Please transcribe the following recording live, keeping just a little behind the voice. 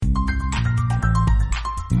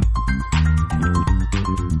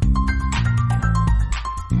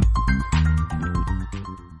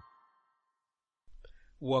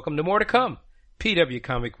welcome to More to Come, PW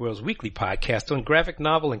Comic World's weekly podcast on graphic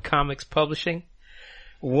novel and comics publishing.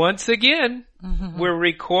 Once again, we're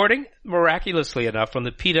recording, miraculously enough, from the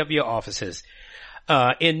PW offices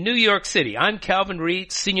in New York City. I'm Calvin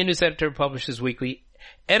Reed, Senior News Editor of Publishers Weekly,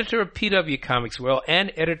 editor of PW Comics World,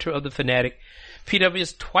 and editor of The Fanatic,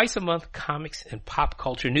 PW's twice-a-month comics and pop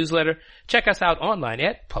culture newsletter. Check us out online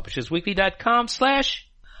at publishersweekly.com/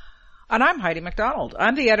 And I'm Heidi McDonald.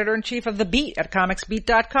 I'm the editor-in-chief of The Beat at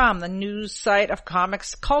comicsbeat.com, the news site of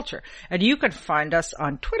comics culture. And you can find us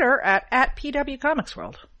on Twitter at PW Comics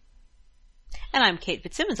World. And I'm Kate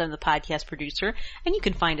Fitzsimmons. I'm the podcast producer. And you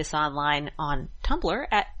can find us online on Tumblr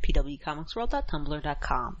at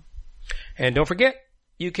pwcomicsworld.tumblr.com. And don't forget,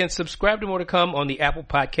 you can subscribe to More to Come on the Apple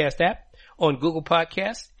Podcast app, on Google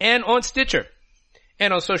Podcasts, and on Stitcher.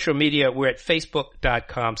 And on social media, we're at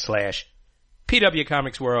facebook.com/PW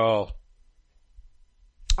Comics World.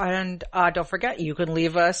 And don't forget, you can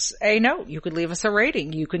leave us a note. You can leave us a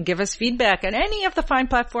rating. You can give us feedback on any of the fine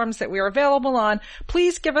platforms that we are available on.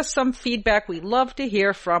 Please give us some feedback. We love to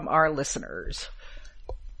hear from our listeners.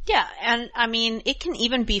 Yeah, and I mean, it can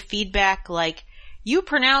even be feedback like, you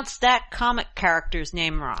pronounced that comic character's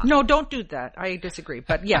name wrong. No, don't do that. I disagree.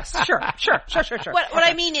 But yes, sure. What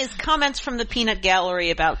I mean is comments from the peanut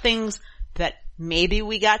gallery about things that maybe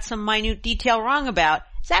we got some minute detail wrong about.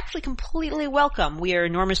 It's actually completely welcome. We are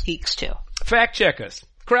enormous geeks too. Fact check us.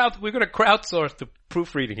 We're going to crowdsource the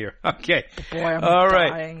proofreading here. Okay. Boy, I'm all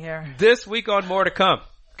dying right. here. This week on More to Come,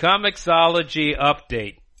 Comixology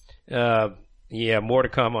update. More to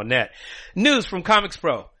come on that. News from Comics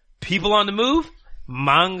Pro. People on the move,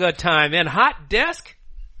 manga time, and hot desk,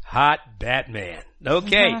 hot Batman.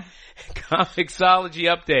 Okay. Comixology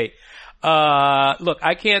update. Look,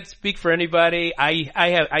 I can't speak for anybody.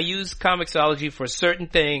 I use Comixology for certain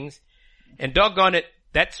things, and doggone it,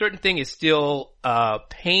 that certain thing is still,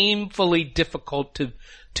 painfully difficult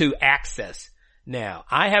to access now.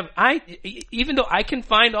 Even though I can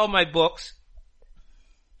find all my books,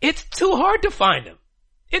 it's too hard to find them.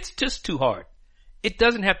 It's just too hard. It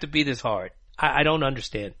doesn't have to be this hard. I don't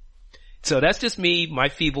understand. So that's just me, my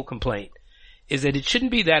feeble complaint. Is that it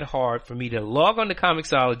shouldn't be that hard for me to log on to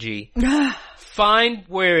Comixology, find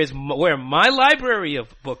where my library of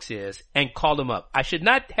books is, and call them up. I should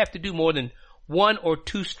not have to do more than 1 or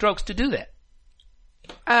 2 strokes to do that.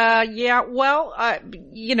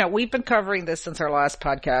 We've been covering this since our last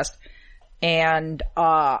podcast, and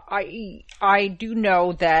I do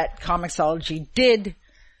know that Comixology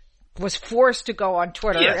was forced to go on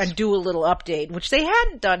Twitter and do a little update, which they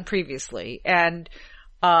hadn't done previously, and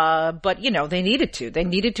but they needed to. They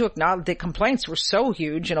needed to acknowledge the complaints were so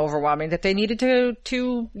huge and overwhelming that they needed to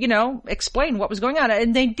explain what was going on.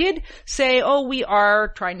 And they did say, we are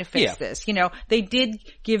trying to fix this. They did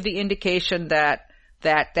give the indication that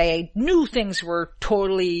they knew things were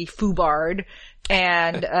totally foobarred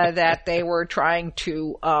and, that they were trying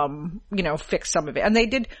to, fix some of it. And they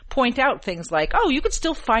did point out things like, you could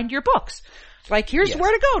still find your books. Like, here's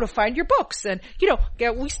where to go to find your books. And,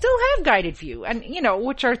 we still have guided view. And,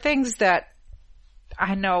 which are things that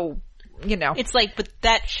I know, It's like, but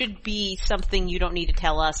that should be something you don't need to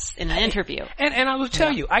tell us in an interview. And I will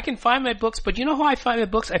tell you, I can find my books, but you know how I find my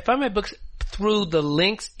books? I find my books through the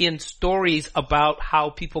links in stories about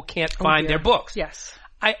how people can't find their books. Yes.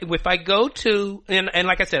 If I go to, and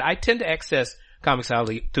like I said, I tend to access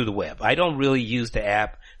Comixology through the web. I don't really use the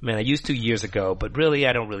app. I used to years ago, but really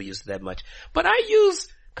I don't really use it that much. But I use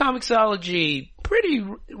Comixology pretty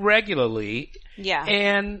regularly. Yeah.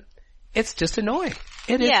 And it's just annoying.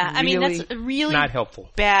 That's really not helpful.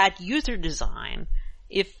 Bad user design.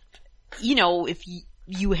 If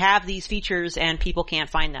you have these features and people can't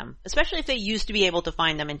find them, especially if they used to be able to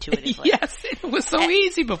find them intuitively. Yes, it was so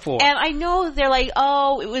easy before. And I know they're like,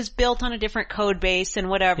 it was built on a different code base and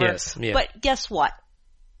whatever. Yes, yeah. But guess what?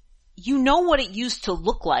 You know what it used to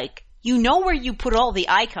look like. You know where you put all the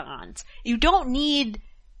icons. You don't need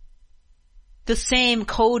the same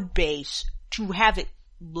code base to have it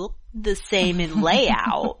look the same in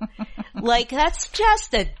layout. Like, that's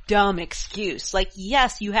just a dumb excuse. Like,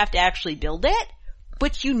 yes, you have to actually build it,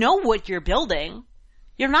 but you know what you're building.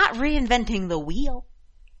 You're not reinventing the wheel.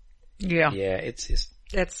 Yeah. Yeah, it's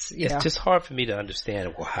just hard for me to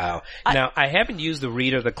understand how. Now, I haven't used the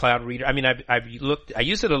reader, the cloud reader. I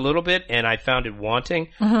used it a little bit and I found it wanting,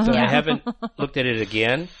 so I haven't looked at it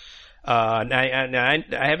again. I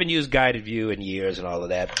haven't used guided view in years and all of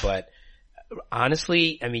that, but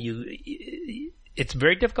honestly, it's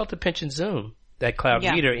very difficult to pinch and zoom that cloud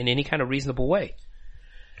reader in any kind of reasonable way.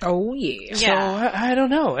 Oh yeah. So I don't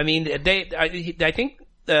know. I think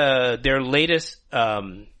their latest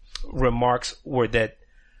remarks were that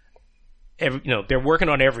they're working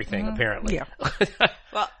on everything apparently. Yeah.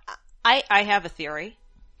 Well, I have a theory.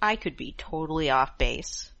 I could be totally off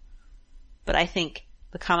base, but I think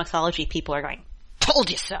the Comixology people are going, told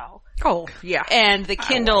you so. Oh, yeah. And the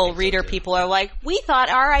Kindle reader people are like, we thought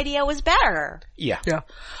our idea was better. Yeah. Yeah.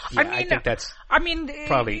 I think that's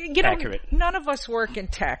probably accurate. None of us work in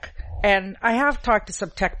tech. And I have talked to some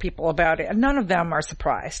tech people about it, and none of them are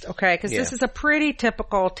surprised, okay? Because this is a pretty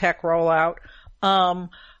typical tech rollout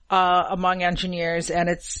among engineers, and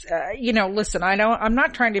it's listen, I'm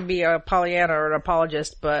not trying to be a Pollyanna or an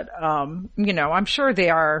apologist, but I'm sure they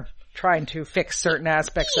are trying to fix certain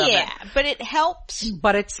aspects of it. Yeah, but it helps.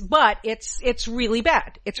 But it's really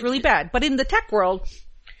bad. It's really bad. But in the tech world,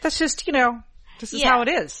 that's just this is how it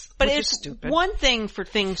is. But it's stupid. One thing for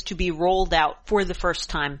things to be rolled out for the first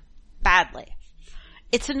time badly.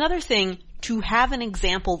 It's another thing to have an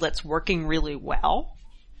example that's working really well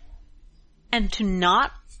and to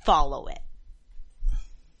not follow it.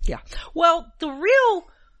 Yeah. Well,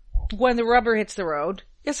 when the rubber hits the road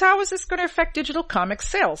is how is this going to affect digital comics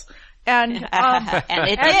sales? And, and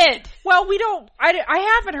it did. Well,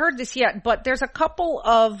 I haven't heard this yet, but there's a couple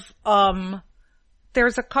of,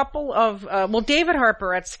 David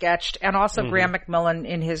Harper at Sketched and also Graham McMillan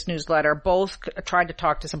in his newsletter both tried to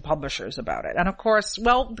talk to some publishers about it. And of course,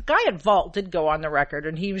 the guy at Vault did go on the record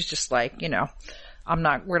and he was just like,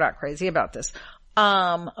 we're not crazy about this.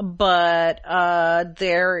 But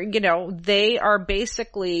they are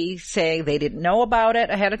basically saying they didn't know about it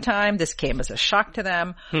ahead of time. This came as a shock to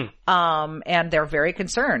them. And they're very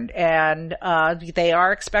concerned and, they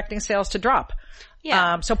are expecting sales to drop.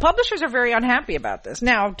 Yeah. So publishers are very unhappy about this.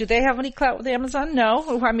 Now, do they have any clout with Amazon?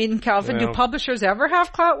 No. I mean, Calvin, do publishers ever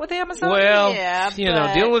have clout with Amazon? Well,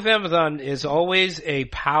 dealing with Amazon is always a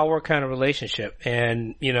power kind of relationship.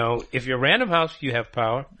 And, if you're Random House, you have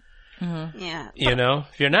power. Mm-hmm. Yeah.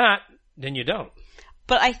 If you're not, then you don't.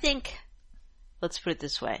 But I think, let's put it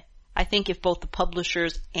this way. I think if both the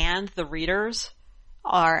publishers and the readers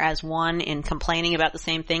are as one in complaining about the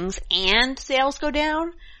same things and sales go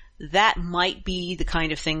down, that might be the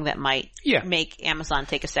kind of thing that might make Amazon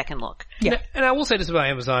take a second look. Yeah. And I will say this about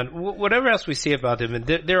Amazon. Whatever else we see about them, and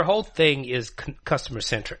their whole thing is customer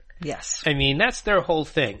centric. Yes. I mean, that's their whole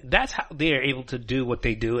thing. That's how they are able to do what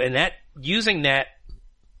they do. And using that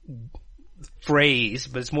phrase,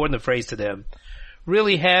 but it's more than a phrase to them,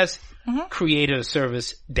 really has created a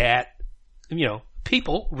service that,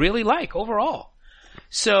 people really like overall.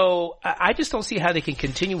 So I just don't see how they can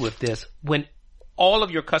continue with this when all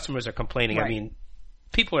of your customers are complaining. Right. I mean,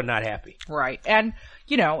 people are not happy. Right. And,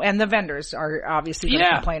 and the vendors are obviously going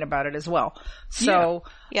to complain about it as well. So.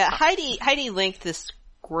 Yeah. Heidi linked this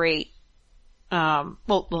great,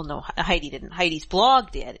 Heidi didn't. Heidi's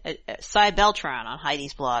blog did. Cy Beltran on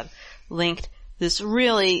Heidi's blog linked this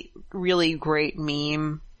really, really great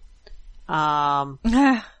meme, from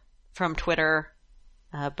Twitter,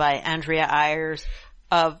 by Andrea Ayers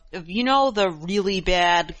of the really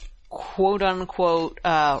bad quote unquote,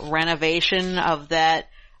 renovation of that,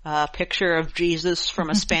 picture of Jesus from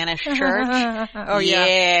a Spanish church. Oh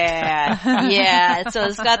yeah. Yeah. So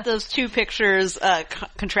it's got those two pictures,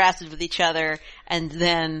 contrasted with each other and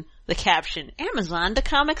then the caption, Amazon to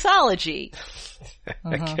Comixology.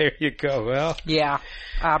 There you go. Well. Yeah,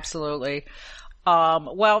 absolutely.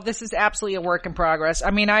 This is absolutely a work in progress. I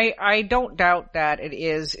mean, I don't doubt that it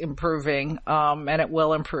is improving, and it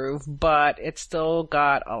will improve, but it's still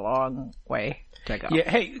got a long way to go. Yeah.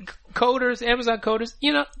 Hey, coders, Amazon coders,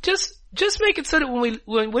 just make it so that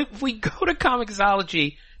when we go to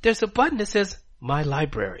Comixology, there's a button that says My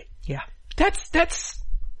Library. Yeah. That's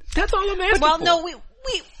all I'm asking for. Well, no, we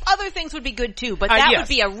other things would be good too, but that would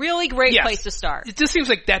be a really great place to start. It just seems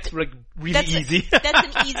like that's really easy.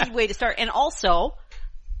 That's an easy way to start. And also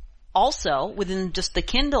within just the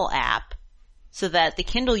Kindle app, so that the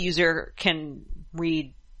Kindle user can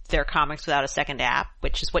read their comics without a second app,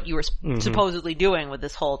 which is what you were supposedly doing with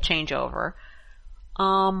this whole changeover.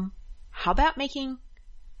 How about making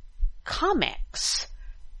comics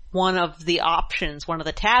one of the options, one of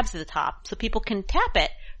the tabs at the top, so people can tap it,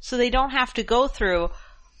 so they don't have to go through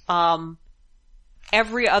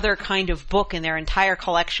every other kind of book in their entire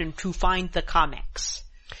collection to find the comics.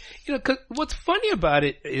 'Cause what's funny about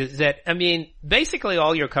it is that, I mean, basically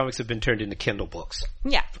all your comics have been turned into Kindle books.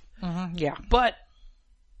 Yeah. Mm-hmm. Yeah. But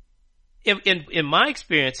in my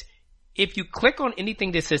experience, if you click on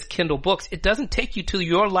anything that says Kindle books, it doesn't take you to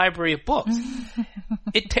your library of books.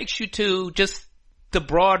 It takes you to just the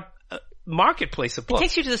broad marketplace of books. It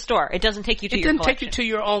takes you to the store. It doesn't take you to your collection. It doesn't take you to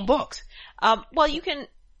your own books. Well, you can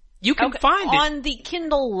find it on the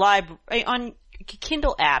Kindle library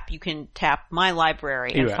Kindle app, you can tap My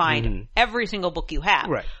Library and find every single book you have.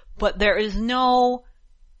 Right. But there is no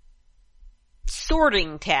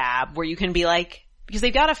sorting tab where you can be like, because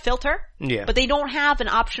they've got a filter, but they don't have an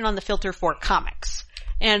option on the filter for comics.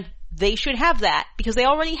 And they should have that because they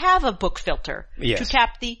already have a book filter to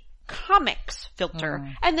tap the comics filter.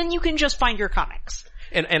 And then you can just find your comics.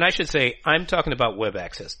 And I should say, I'm talking about web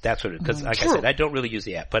access. That's what it, because like I said, I don't really use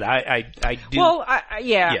the app, but I do. Well,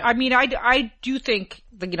 I mean, I do think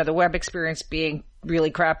the web experience being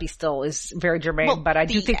really crappy still is very germane, but I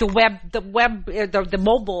do think the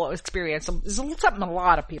mobile experience is something a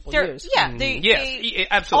lot of people use. Yeah, absolutely.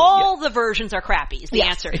 All the versions are crappy is the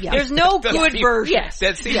answer. Yes. There's no good version.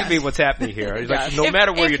 That seems to be what's happening here. It's like, no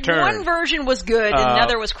matter where you turn. If one version was good and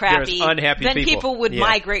another was crappy, unhappy then people would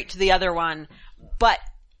migrate to the other one. But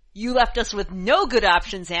you left us with no good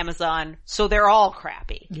options, Amazon, so they're all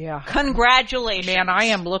crappy. Yeah. Congratulations. Man, I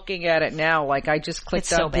am looking at it now. Like, I just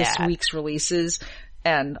clicked on this week's releases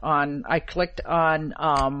and I clicked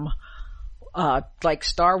on, like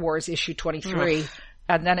Star Wars issue 23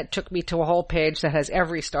 and then it took me to a whole page that has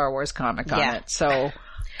every Star Wars comic on it. So,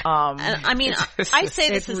 I mean, I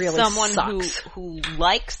say this as really someone who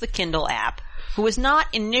likes the Kindle app, who was not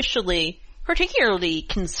initially particularly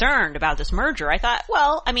concerned about this merger. I thought,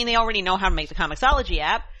 well, I mean, they already know how to make the Comixology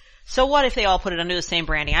app, so what if they all put it under the same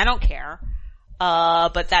branding? I don't care.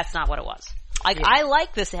 But that's not what it was. I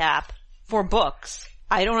like this app for books.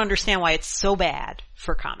 I don't understand why it's so bad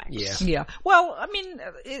for comics. Yeah. Well, I mean,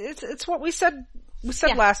 it's what we said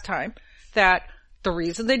last time, that the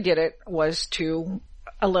reason they did it was to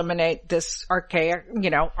eliminate this archaic,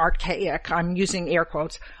 I'm using air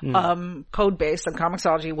quotes, code base on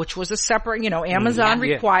Comixology, which was a separate, Amazon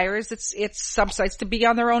requires its sub-sites to be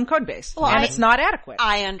on their own code base. Well, and it's not adequate.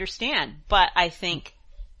 I understand, but I think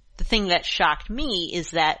the thing that shocked me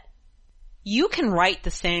is that you can write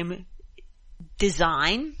the same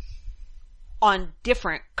design on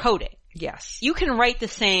different coding. Yes. You can write the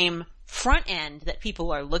same front end that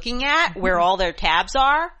people are looking at, where all their tabs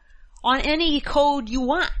are, on any code you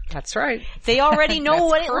want. That's right. They already know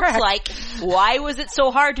what it looks like. Why was it so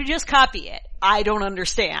hard to just copy it? I don't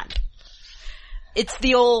understand. It's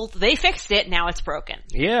the old, they fixed it, now it's broken.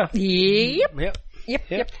 Yeah. Yep.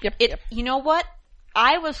 You know what?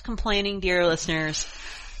 I was complaining, dear listeners,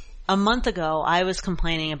 a month ago, I was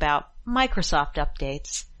complaining about Microsoft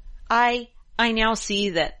updates. I now see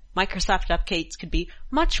that Microsoft updates could be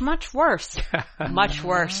much, much worse. Much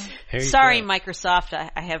worse. Sorry, Microsoft.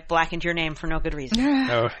 I have blackened your name for no good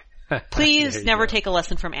reason. Please never take a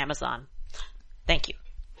lesson from Amazon. Thank you.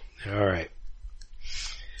 All right.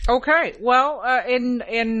 Okay. Well,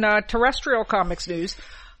 in terrestrial comics news,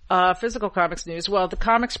 physical comics news, well, the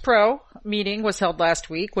Comics Pro meeting was held last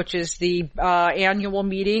week, which is the annual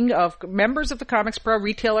meeting of members of the Comics Pro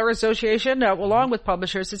Retailer Association, along with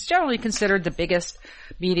publishers. It's generally considered the biggest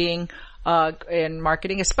meeting in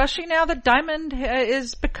marketing, especially now that Diamond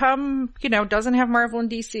is become, doesn't have Marvel and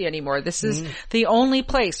DC anymore. This is the only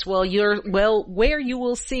place where you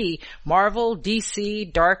will see Marvel,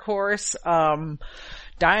 DC, Dark Horse,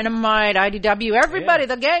 Dynamite, IDW, everybody,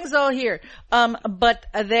 the gang's all here. But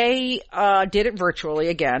they did it virtually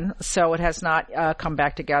again, so it has not come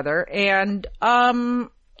back together. And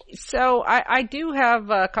so I do have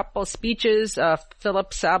a couple of speeches.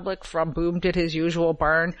 Philip Sablik from Boom did his usual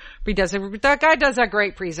burn. That guy does a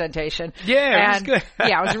great presentation. Yeah, it was good.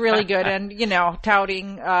 Yeah, it was really good. And,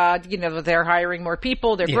 touting, they're hiring more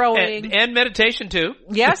people, they're growing. And meditation too.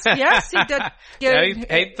 Yes, he did.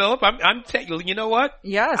 Hey, Philip, I'm you know what?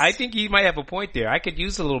 Yes. I think you might have a point there. I could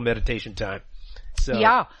use a little meditation time. So.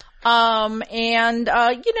 Yeah. There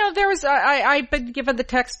was, I've been given the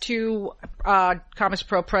text to, Comics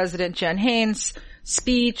Pro President Jen Haynes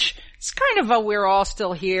speech. It's kind of a, we're all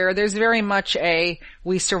still here. There's very much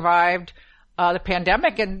we survived, the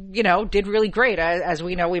pandemic and, did really great. As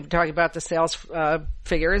we know, we've been talking about the sales,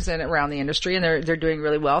 figures and around the industry and they're doing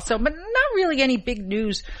really well. So, but not really any big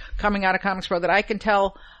news coming out of Comics Pro that I can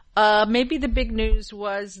tell. Maybe the big news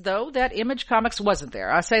was, though, that Image Comics wasn't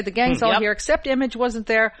there. I say the gang's all here, except Image wasn't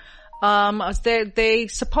there. They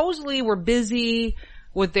supposedly were busy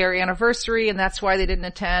with their anniversary, and that's why they didn't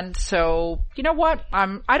attend. So, you know what? I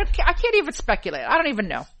can't even speculate. I don't even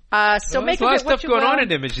know. Make a lot of stuff going on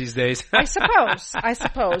in Image these days. I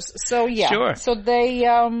suppose. So, yeah. Sure. So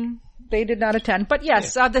they did not attend. But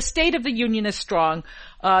yes, the state of the union is strong.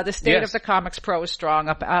 The state of the Comics Pro is strong,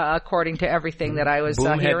 according to everything that I was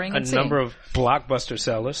hearing and seeing. A number of blockbuster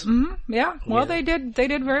sellers. Mm-hmm. Yeah. Well, they did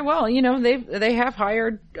very well. They have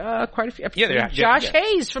hired, quite a few. Yeah, Josh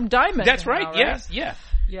Hayes from Diamond. That's right. Now, right? Yes. Yeah.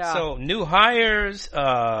 Yeah. So new hires,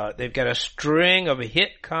 they've got a string of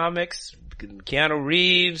hit comics, Keanu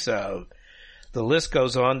Reeves, the list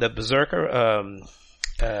goes on, the Berserker,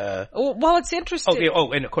 well, it's interesting. okay,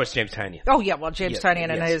 oh, and of course James Tynion. Oh yeah, well, James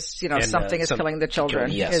Tynion and yes. his, And, Something is Killing the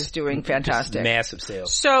Children yes. is doing fantastic. Just massive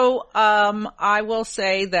sales. So, I will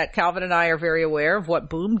say that Calvin and I are very aware of what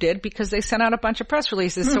Boom did because they sent out a bunch of press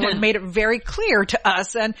releases, so it made it very clear to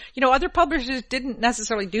us. And, other publishers didn't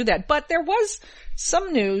necessarily do that, but there was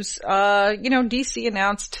some news. DC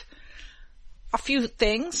announced a few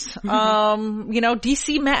things.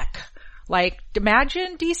 DC Mech. Like,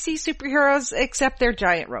 imagine DC superheroes except they're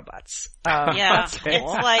giant robots. Yeah, that's cool.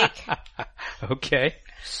 it's like, Okay.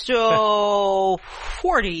 so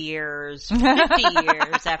 40 years, 50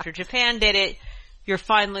 years after Japan did it, you're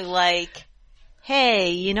finally like,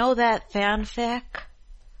 hey, you know that fanfic?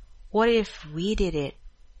 What if we did it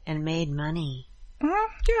and made money?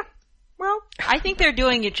 Yeah. Well, I think they're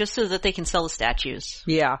doing it just so that they can sell the statues.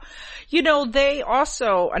 yeah. They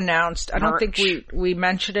also announced, I don't think we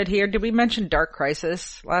mentioned it here. Did we mention Dark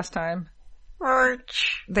Crisis last time?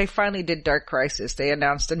 Merch. They finally did Dark Crisis. They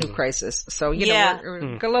announced a new Crisis. So, Yeah.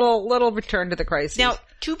 we're a little return to the Crisis. Now,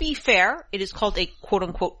 to be fair, it is called a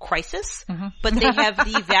quote-unquote crisis, but they have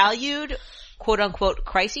devalued quote-unquote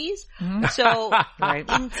crises. So Right.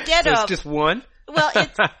 instead So of... it's just one? Well,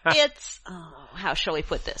 how shall we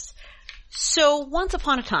put this? So once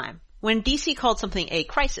upon a time, when DC called something a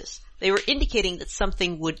crisis, they were indicating that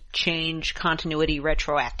something would change continuity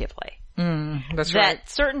retroactively. That's That right.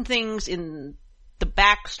 certain things in the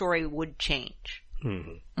backstory would change.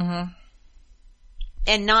 And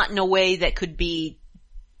not in a way that could be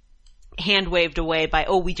hand-waved away by,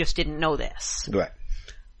 oh, we just didn't know this. Right.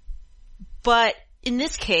 But in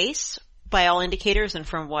this case, by all indicators and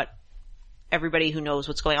from what everybody who knows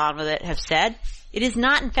what's going on with it have said, it is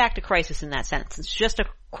not in fact a crisis in that sense. It's just a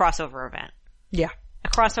crossover event. Yeah. A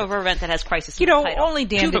crossover event that has crisis in the title. Only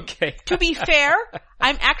Dan did. Okay. To be fair,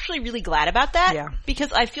 I'm actually really glad about that. Yeah.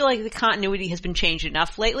 Because I feel like the continuity has been changed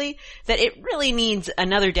enough lately that it really needs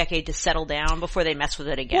another decade to settle down before they mess with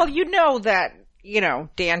it again. Well, that,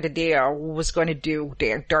 Dan DiDio was going to do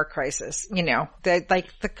Dark Crisis. Dan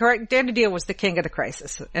DiDio was the king of the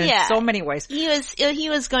crisis in so many ways. He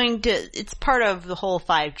was going to, it's part of the whole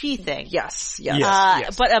 5G thing. Yes.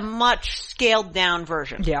 Yes. But a much scaled down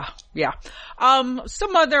version. Yeah.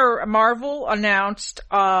 Some other Marvel announced,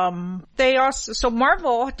 Marvel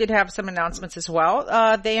did have some announcements as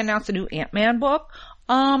well. They announced a new Ant-Man book,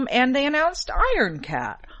 and they announced Iron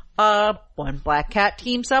Cat. When Black Cat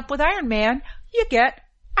teams up with Iron Man, you get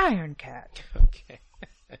Iron Cat. Okay.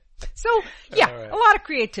 So, yeah, All right. a lot of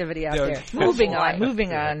creativity out there. That's Moving why.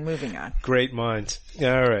 on. Great minds.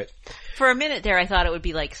 All right. For a minute there, I thought it would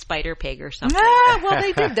be like Spider Pig or something. Well,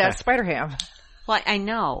 they did that, Spider-Ham. Well, I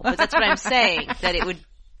know, but that's what I'm saying, that it would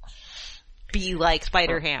be like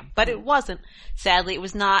Spider-Ham. But it wasn't. Sadly, it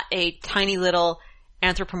was not a tiny little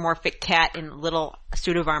anthropomorphic cat in a little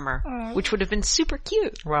suit of armor, which would have been super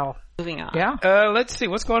cute. Well, Moving on. yeah. Let's see.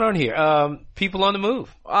 What's going on here? People on the move.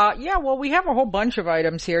 We have a whole bunch of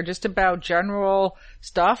items here just about general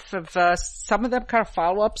stuff of, some of them kind of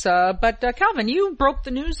follow-ups. But Calvin, you broke the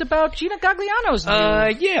news about Gina Gagliano's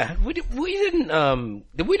news. Yeah. We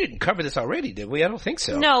didn't cover this already, did we? I don't think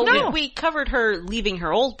so. No. We covered her leaving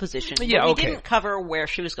her old position. Yeah, but we okay. didn't cover where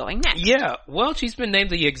she was going next. Yeah. Well, she's been named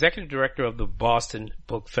the executive director of the Boston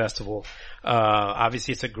Book Festival.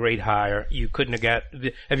 Obviously it's a great hire. You couldn't have got,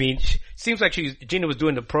 seems like Gina was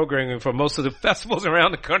doing the programming for most of the festivals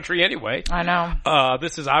around the country anyway. I know.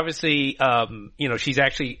 This is obviously, she's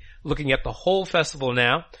actually looking at the whole festival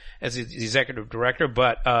now as the executive director,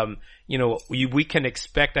 but, we can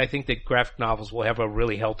expect, I think, that graphic novels will have a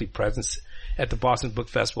really healthy presence at the Boston Book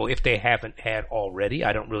Festival if they haven't had already.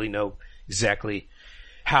 I don't really know exactly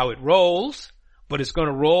how it rolls, but it's going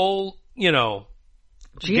to roll,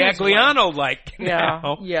 Gina's Gagliano-like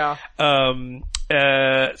now. Yeah. And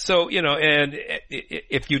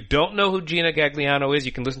if you don't know who Gina Gagliano is,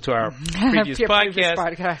 you can listen to our previous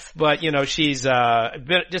podcast. But she's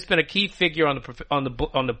been a key figure on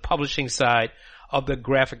the publishing side of the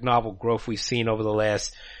graphic novel growth we've seen over the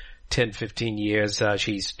last 10, 15 years.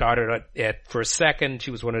 She started at First Second.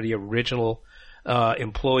 She was one of the original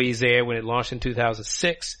employees there when it launched in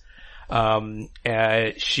 2006.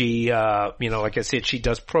 She like I said, she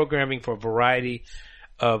does programming for a variety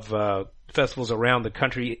of festivals around the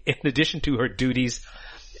country in addition to her duties,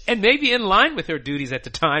 and maybe in line with her duties at the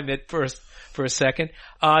time at First Second.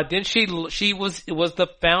 Then she was the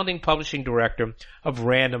founding publishing director of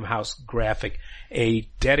Random House Graphic, a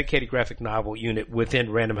dedicated graphic novel unit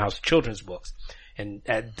within Random House Children's Books. And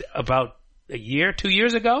about a year, 2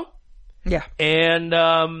 years ago. Yeah.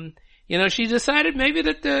 And, she decided maybe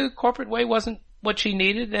that the corporate way wasn't what she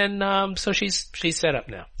needed. And, so she's set up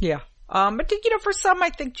now. Yeah. But for some, I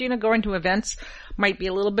think Gina going to events might be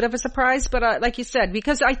a little bit of a surprise. But, like you said,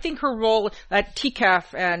 because I think her role at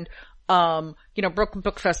TCAF and, Brooklyn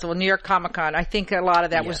Book Festival, New York Comic Con, I think a lot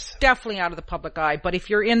of that was definitely out of the public eye. But if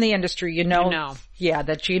you're in the industry,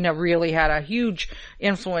 that Gina really had a huge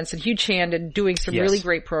influence and huge hand in doing some really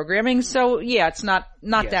great programming. So it's not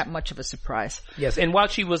that much of a surprise. Yes. And while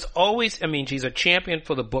she was always, she's a champion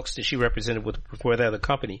for the books that she represented for the other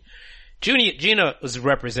company. Gina was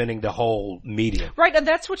representing the whole medium. Right, and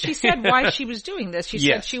that's what she said why she was doing this. She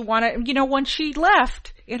said she wanted, when she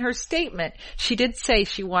left in her statement, she did say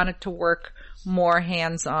she wanted to work more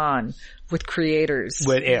hands-on with creators.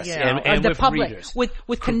 And the with public, readers.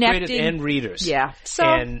 With connecting. And readers. Yeah. So.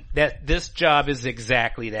 And this job is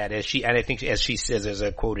exactly that. And I think as she says, there's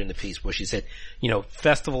a quote in the piece where she said,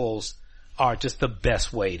 festivals are just the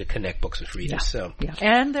best way to connect books with readers. So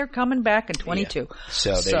and they're coming back in 22. Yeah.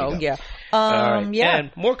 So there you go. All right.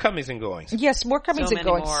 And more comings and goings. Yes, more comings and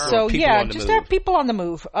goings. More. So just have people on the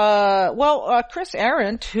move. Chris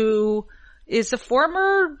Arendt, who is a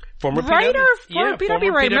former writer,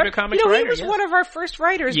 PW writer. PW Comics writer. He was one of our first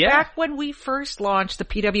writers back when we first launched the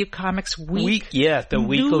PW Comics Week. The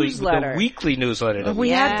weekly newsletter. We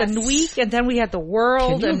had the week, and then we had the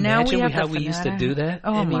world, and now we have how we used to do that?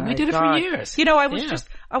 Oh my we did it for years.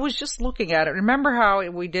 I was just looking at it. Remember how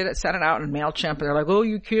we did it, sent it out in MailChimp, and they're like, "Oh,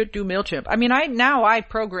 you can't do MailChimp." I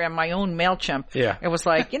program my own MailChimp. Yeah. It was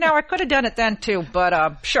like, I could have done it then too,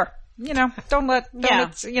 but sure. Don't listen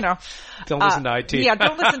to IT. Yeah,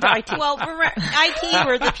 don't listen to IT. Well, IT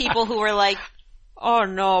were the people who were like, "Oh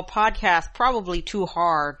no, podcast probably too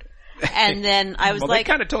hard." And then I was they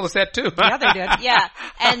kind of told us that too. Yeah, they did. Yeah.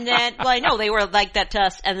 And then, I know they were like that to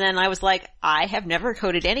us. And then I was like, I have never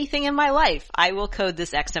coded anything in my life. I will code this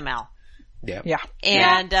XML. Yeah. Yeah.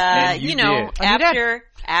 And, did.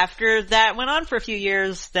 after that went on for a few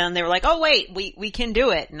years, then they were like, "Oh wait, we can do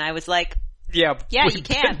it." And I was like, yeah, you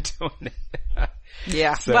can.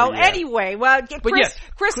 Yeah. So, anyway,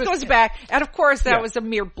 Chris goes back, and of course that was a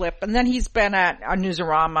mere blip. And then he's been at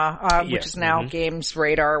Newsarama, which is now Games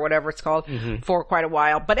Radar or whatever it's called, for quite a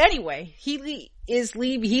while. But anyway, he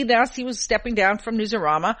was stepping down from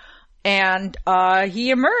Newsarama, and he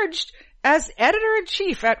emerged as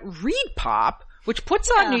editor-in-chief at ReadPop, which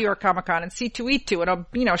puts on New York Comic Con and C2E2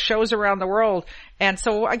 and, shows around the world. And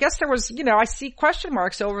so I guess there was, I see question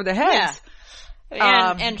marks over the heads.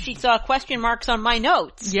 And she saw question marks on my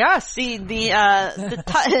notes. Yes. The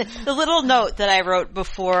little note that I wrote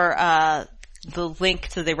before, the link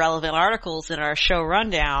to the relevant articles in our show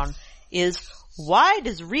rundown is, why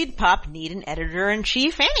does ReadPop need an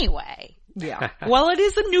editor-in-chief anyway? Yeah. Well, it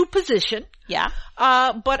is a new position. Yeah.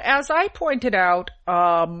 But as I pointed out,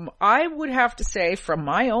 I would have to say from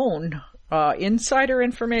my own insider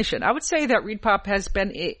information, I would say that ReadPop has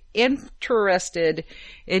been interested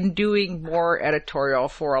in doing more editorial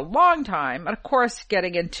for a long time. And of course,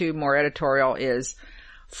 getting into more editorial is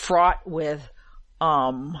fraught with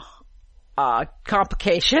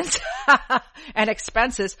complications and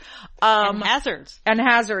expenses. And hazards. And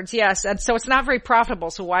hazards, yes. And so it's not very profitable.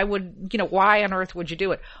 So why on earth would you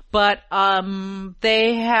do it? But,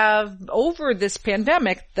 they have, over this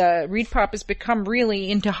pandemic, the ReadPop has become really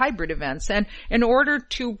into hybrid events. And in order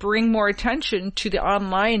to bring more attention to the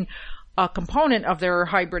online, component of their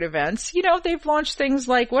hybrid events, they've launched things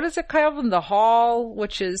like, what is it called? The Hall,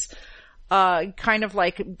 which is, kind of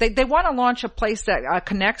like they want to launch a place that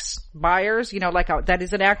connects buyers, that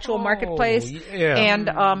is an actual marketplace. Yeah. And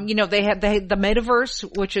they had the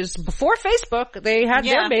metaverse, which is before Facebook. They had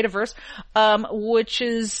their metaverse, which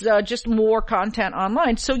is just more content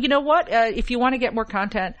online. So you know what? If you want to get more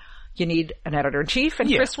content, you need an editor-in-chief, and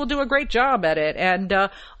Chris will do a great job at it. And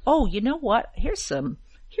you know what? Here's some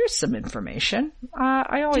information.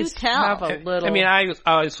 I always have a little. I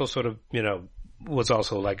also sort of was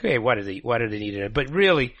also like, hey, why do they need it? But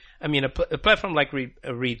really, a platform like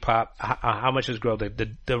ReadPop, how much has grown,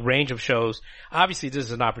 the range of shows. Obviously, this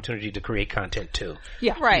is an opportunity to create content too.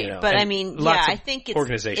 Yeah, right. But I think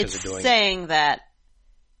organizations are doing saying that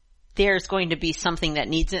there's going to be something that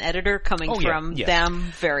needs an editor coming from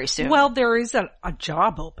them very soon. Well, there is a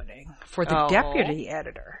job opening for the deputy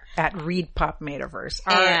editor at ReadPop Metaverse.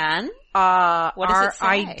 What does it say?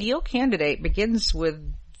 Our ideal candidate begins with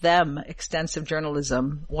them extensive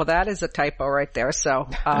journalism. Well, that is a typo right there. So,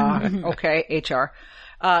 okay, HR.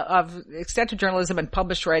 of extensive journalism and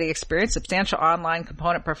published writing experience, substantial online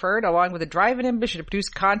component preferred, along with a drive and ambition to produce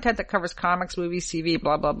content that covers comics, movies, TV,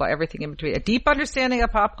 blah, blah, blah, everything in between. A deep understanding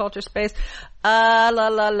of pop culture space,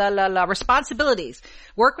 responsibilities.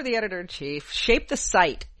 Work with the editor-in-chief, shape the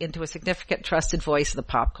site into a significant trusted voice of the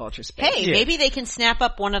pop culture space. Hey, maybe they can snap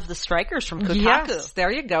up one of the strikers from Kotaku. Yes,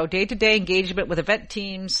 there you go. Day-to-day engagement with event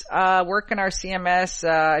teams, work in our CMS,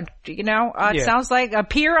 it sounds like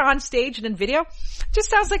appear on stage and in video. Just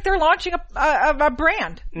sounds like they're launching a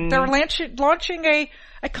brand. Mm-hmm. They're launching a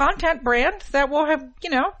content brand that will have,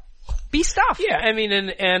 be stuff. Yeah, I mean,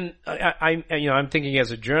 and I'm thinking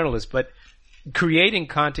as a journalist, but creating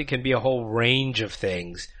content can be a whole range of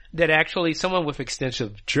things that actually someone with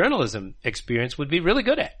extensive journalism experience would be really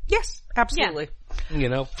good at. Yes, absolutely.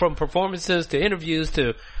 Yeah. From performances to interviews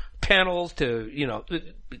to panels to,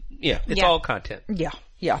 it's all content.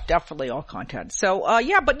 Yeah, definitely all content. So,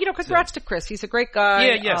 but congrats to Chris. He's a great guy.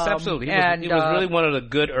 Yeah, yes, absolutely. He was really one of the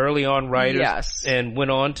good early on writers. Yes. And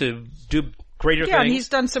went on to do greater things. Yeah, and he's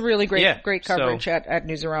done some really great coverage at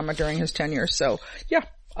Newsarama during his tenure. So, yeah.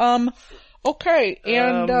 Okay.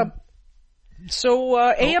 And,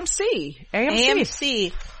 AMC.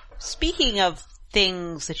 Speaking of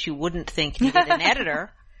things that you wouldn't think needed an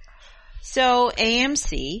editor. So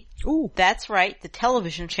AMC, that's right, the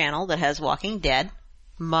television channel that has Walking Dead,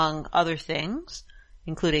 among other things,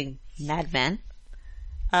 including Mad Men,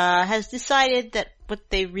 has decided that what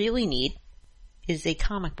they really need is a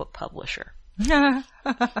comic book publisher. Now,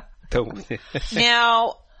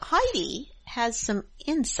 Heidi has some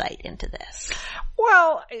insight into this.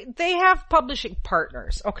 Well, they have publishing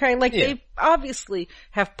partners, okay? They obviously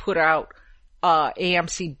have put out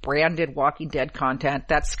AMC branded Walking Dead content.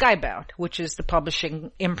 That's Skybound, which is the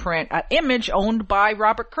publishing imprint Image owned by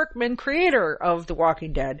Robert Kirkman, creator of The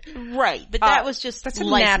Walking Dead. Right, but that was just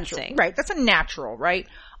licensing. Right, that's a natural, right?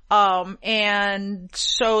 And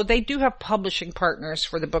so they do have publishing partners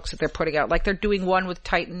for the books that they're putting out. Like they're doing one with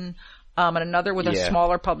Titan, and another with a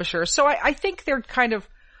smaller publisher. So I think they're kind of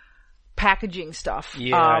packaging stuff.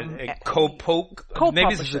 Yeah, maybe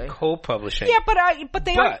this is a co-publishing. Yeah, but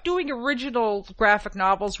they are doing original graphic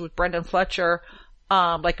novels with Brendan Fletcher,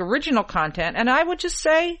 like original content. And I would just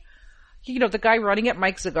say, the guy running it,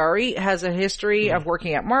 Mike Zagari, has a history of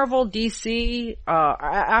working at Marvel, DC,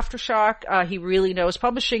 Aftershock. He really knows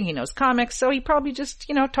publishing. He knows comics. So he probably just,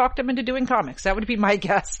 talked him into doing comics. That would be my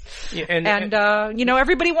guess. Yeah, and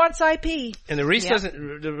everybody wants IP. And the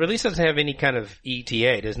release doesn't have any kind of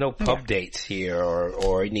ETA. There's no pub dates here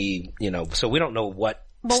or any, so we don't know what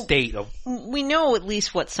state of. We know at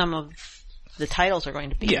least what some of the titles are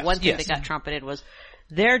going to be. Yes, one thing that got trumpeted was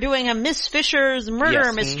they're doing a Miss Fisher's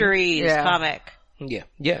Murder Mysteries comic. Yeah.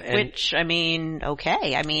 Which,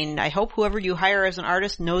 okay. I hope whoever you hire as an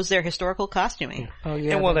artist knows their historical costuming. Oh,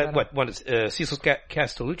 yeah. And Cecil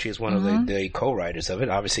Castellucci is one of the co-writers of it.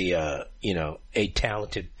 Obviously, a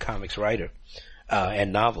talented comics writer,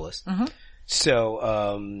 and novelist. Mm-hmm.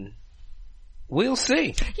 So, we'll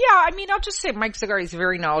see. Yeah, I'll just say Mike Zagari is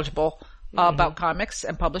very knowledgeable about comics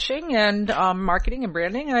and publishing and marketing and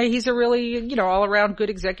branding. He's a really, all-around good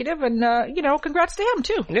executive, and congrats to him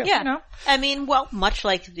too. Yeah. Much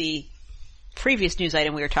like the previous news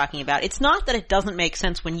item we were talking about, it's not that it doesn't make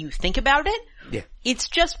sense when you think about it. Yeah. It's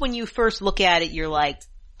just when you first look at it, you're like,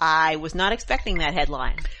 I was not expecting that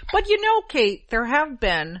headline. But Kate, there have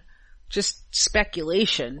been just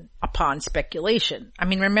speculation upon speculation.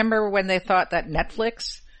 Remember when they thought that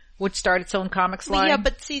Netflix would start its own comics line? Yeah,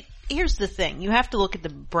 but see, here's the thing. You have to look at the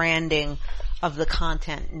branding of the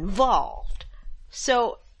content involved.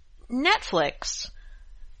 So Netflix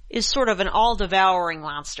is sort of an all-devouring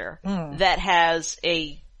monster that has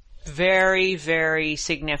a very, very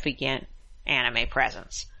significant anime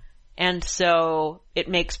presence. And so it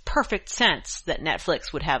makes perfect sense that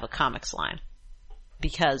Netflix would have a comics line.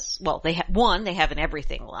 Because, they have an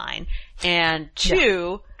everything line. And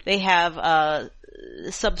two, they have a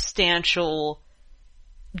substantial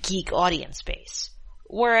geek audience base.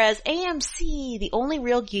 Whereas AMC, the only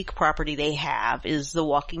real geek property they have is the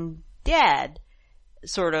Walking Dead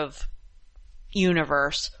sort of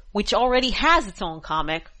universe, which already has its own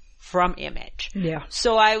comic from Image. Yeah.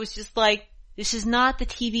 So I was just like, this is not the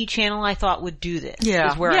TV channel I thought would do this.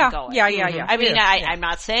 Is where I'm going. Yeah. I'm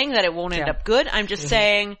not saying that it won't end up good. I'm just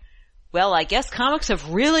saying, well, I guess comics have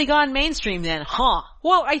really gone mainstream then, huh?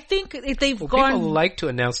 Well, I think they've gone. People like to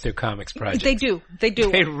announce their comics projects. They do.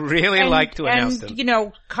 They really like to announce them.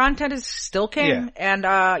 Content is still king. Yeah. And,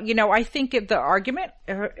 I think the argument,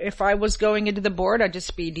 if I was going into the board, I'd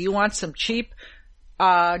just be, do you want some cheap,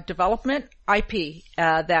 development IP,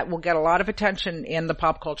 that will get a lot of attention in the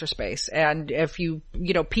pop culture space. And if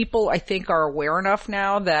people I think are aware enough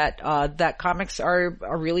now that, that comics are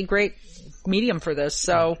a really great medium for this.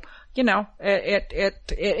 So,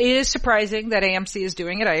 it is surprising that AMC is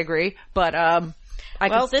doing it. I agree. But,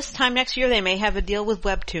 this time next year they may have a deal with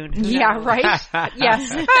Webtoon. Yeah, right?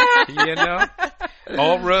 Yes.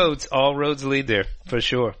 All roads lead there, for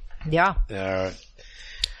sure. Yeah.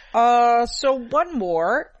 So one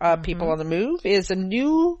more, People on the Move is a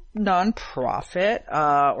new nonprofit,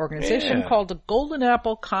 organization called the Golden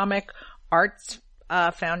Apple Comic Arts,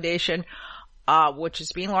 Foundation, which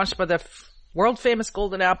is being launched by the world famous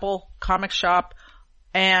Golden Apple Comic Shop,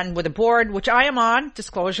 and with a board, which I am on,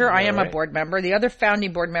 disclosure, I am a board member. The other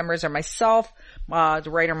founding board members are myself, the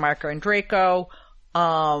writer Marco Andreyko,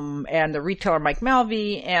 and the retailer Mike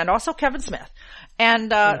Malvey, and also Kevin Smith.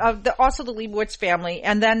 And, also the Leibowitz family,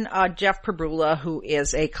 and then, Jeff Perbrula, who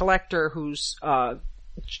is a collector who's,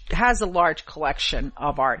 has a large collection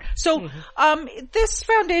of art. So, this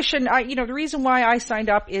foundation, the reason why I signed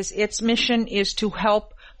up is its mission is to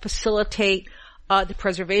help facilitate the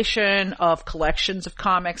preservation of collections of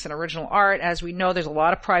comics and original art. As we know, there's a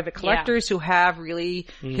lot of private collectors who have really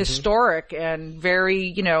historic and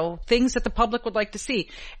very, things that the public would like to see.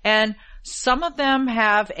 And some of them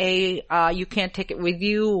have a, you can't take it with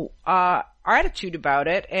you, attitude about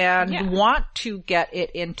it and want to get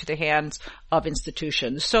it into the hands of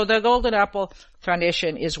institutions. So the Golden Apple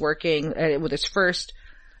Foundation is working with its first,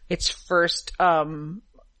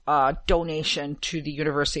 donation to the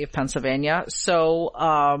University of Pennsylvania. So,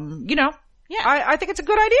 I think it's a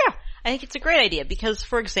good idea. I think it's a great idea because,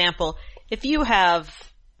 for example, if you have,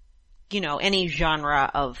 any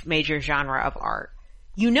major genre of art,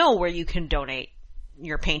 where you can donate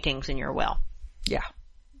your paintings and your will. Yeah.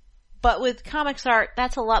 But with comics art,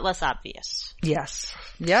 that's a lot less obvious. Yes.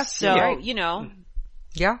 So,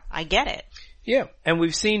 yeah, I get it. Yeah. And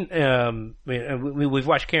we've seen, we've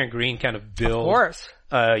watched Karen Green kind of build, of course,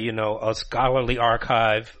 a scholarly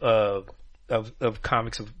archive of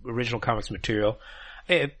comics, of original comics material.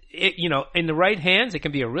 In the right hands, it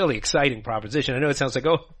can be a really exciting proposition. I know it sounds like,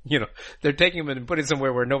 they're taking them and putting it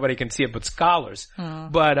somewhere where nobody can see it but scholars.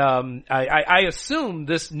 But, I assume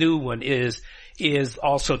this new one is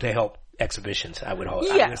also to help exhibitions, I would hope.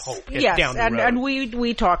 Yes. Down the road. And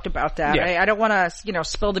we talked about that. Yeah. I don't want to,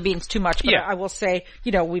 spill the beans too much, but I will say,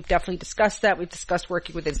 we've definitely discussed that. We've discussed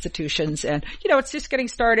working with institutions and, it's just getting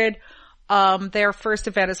started. Their first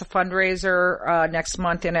event is a fundraiser, next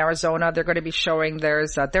month in Arizona. They're going to be showing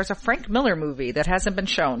there's a Frank Miller movie that hasn't been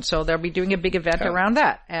shown. So they'll be doing a big event around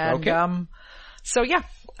that. And,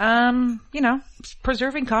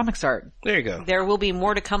 preserving comics art. There you go. There will be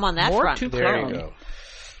more to come on that front. There you go.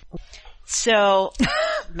 So,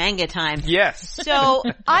 manga time. Yes. So,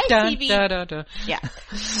 ICV, dun, dun, dun.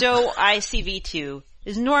 So ICV2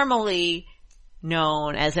 is normally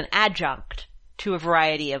known as an adjunct to a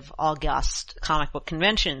variety of August comic book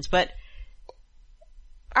conventions, but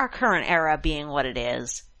our current era being what it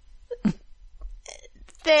is,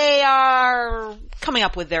 they are coming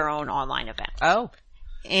up with their own online event. Oh.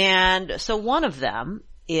 And so one of them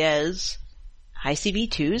is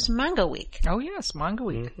ICV2's Manga Week. Oh yes, Manga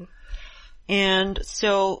Week. Mm-hmm. And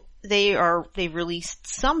so they've released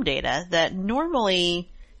some data that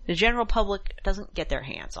normally the general public doesn't get their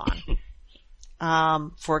hands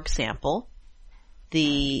on. For example,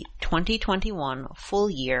 the 2021 full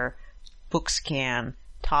year BookScan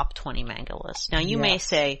top 20 manga list. Now you may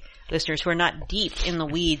say, listeners who are not deep in the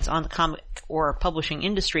weeds on the comic or publishing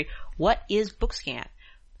industry, what is BookScan?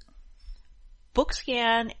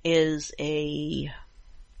 BookScan is a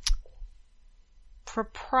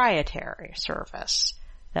proprietary service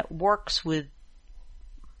that works with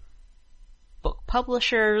book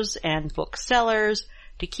publishers and booksellers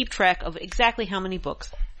to keep track of exactly how many books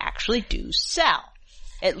actually do sell.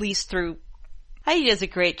 At least through, Heidi does a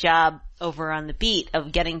great job over on the beat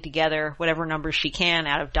of getting together whatever numbers she can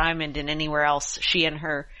out of Diamond and anywhere else she and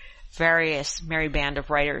her various merry band of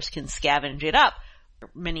writers can scavenge it up.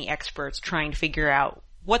 Many experts trying to figure out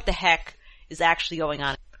what the heck is actually going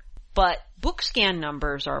on. But BookScan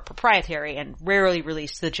numbers are proprietary and rarely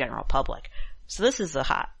released to the general public. So this is a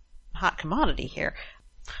hot commodity here.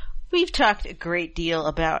 We've talked a great deal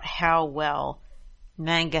about how well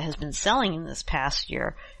manga has been selling in this past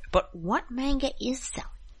year, but what manga is selling?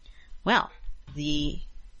 Well, the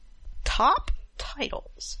top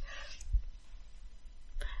titles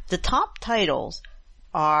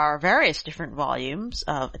are various different volumes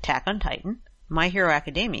of Attack on Titan, My Hero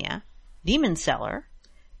Academia, Demon Seller,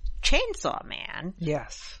 Chainsaw Man,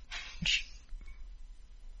 Yes,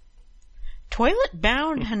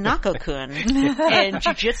 Toilet-bound Hanako-kun and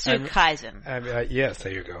Jujutsu Kaisen. Yes,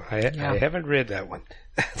 there you go. I haven't read that one.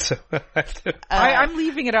 So I'm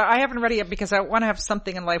leaving it out. I haven't read it yet because I want to have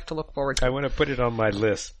something in life to look forward to. I want to put it on my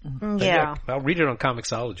list. Yeah. I'll read it on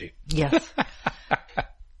Comixology. Yes.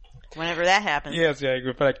 Whenever that happens. Yes, yeah,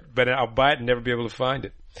 but I'll buy it and never be able to find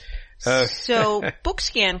it. So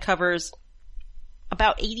BookScan covers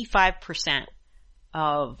about 85%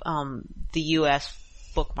 of the U.S.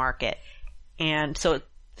 book market, and so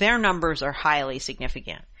their numbers are highly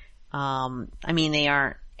significant. I mean, they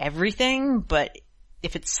aren't everything, but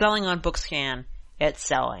if it's selling on BookScan, it's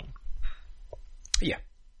selling. Yeah.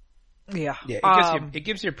 Yeah. Yeah. It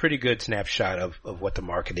gives you a pretty good snapshot of what the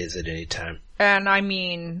market is at any time. And I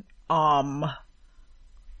mean, manga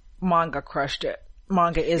crushed it.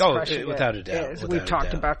 Manga is crushing it. Without a doubt. We've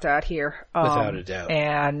talked about that here. Without a doubt.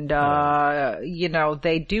 And, you know,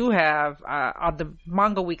 they do have, on the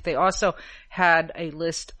Manga Week, they also had a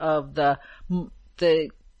list of the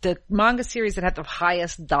manga series that had the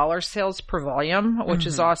highest dollar sales per volume, which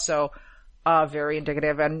is also, very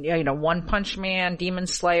indicative. And, you know, One Punch Man, Demon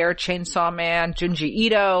Slayer, Chainsaw Man, Junji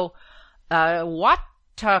Ito, Watakoi.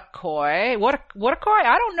 I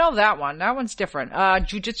don't know that one. That one's different.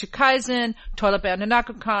 Jujutsu Kaisen, Toilet-bound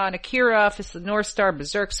Hanako-kun, Akira, Fist of the North Star,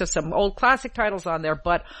 Berserk. So some old classic titles on there.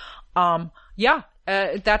 But,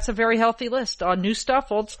 that's a very healthy list on new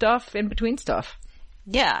stuff, old stuff, in between stuff.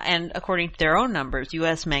 Yeah. And according to their own numbers,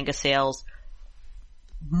 U.S. manga sales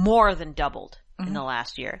more than doubled in the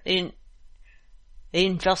last year. They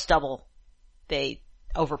didn't just double. They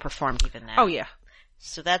overperformed even that. Oh yeah.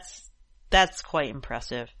 So that's quite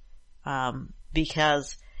impressive.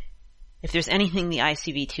 Because if there's anything the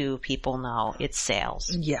ICV2 people know, it's sales.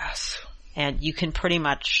 Yes. And you can pretty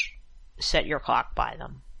much set your clock by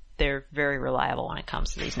them. They're very reliable when it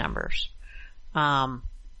comes to these numbers.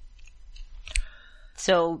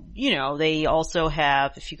 So, you know, they also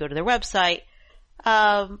have, if you go to their website,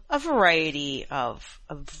 a variety of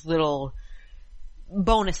little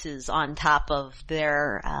bonuses on top of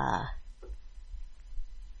their,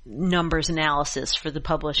 numbers analysis for the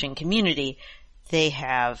publishing community. They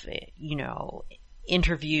have, you know,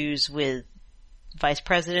 interviews with Vice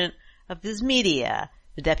President of Viz Media,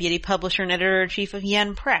 the Deputy Publisher and Editor-in-Chief of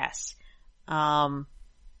Yen Press,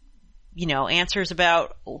 you know, answers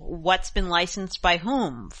about what's been licensed by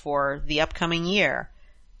whom for the upcoming year,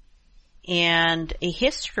 and a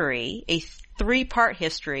 3-part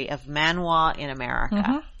history of manhwa in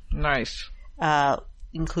America. Nice.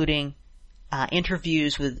 Including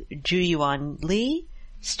interviews with Ju Yuan Lee,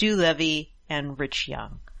 Stu Levy, and Rich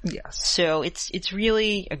Young. Yes. So it's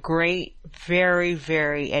really a great, very,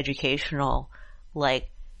 very educational, like,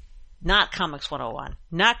 not Comics 101,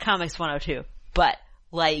 not Comics 102, but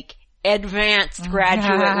like advanced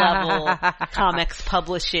graduate level comics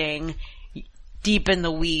publishing, deep in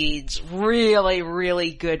the weeds, really, really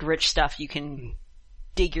good, rich stuff you can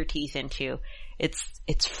dig your teeth into.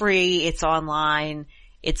 It's free, it's online.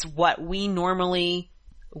 It's what we normally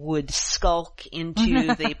would skulk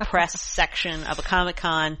into the press section of a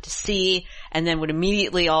Comic-Con to see, and then would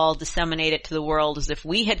immediately all disseminate it to the world as if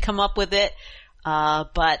we had come up with it.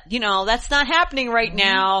 But, you know, that's not happening right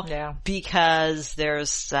now because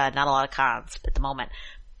there's not a lot of cons at the moment.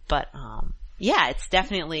 But, yeah, it's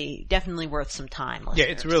definitely worth some time. Listeners. Yeah,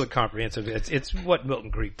 it's really comprehensive. It's what Milton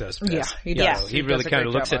Greek does best. Yeah, he does. You know, he really kind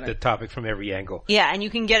of looks at it. the topic from every angle. Yeah, and you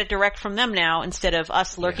can get it direct from them now instead of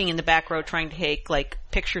us lurking in the back row trying to take, like,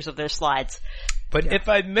 pictures of their slides. But if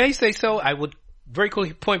I may say so, I would very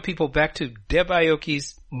quickly point people back to Deb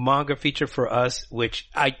Aoki's manga feature for us, which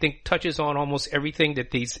I think touches on almost everything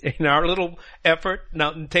that these, in our little effort,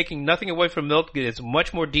 now taking nothing away from Milton, it's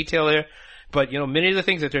much more detail there. But, you know, many of the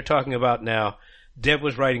things that they're talking about now, Deb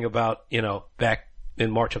was writing about, you know, back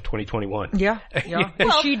in March of 2021. Yeah.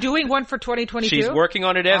 Is she doing one for 2022? She's working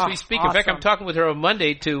on it as we speak. Awesome. In fact, I'm talking with her on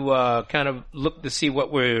Monday to kind of look to see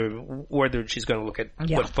whether she's going to look at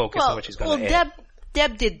what focus and what she's going to add.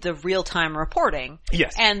 Deb did the real-time reporting.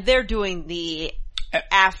 Yes. And they're doing the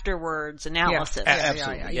afterwards analysis.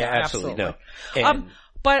 Absolutely. No.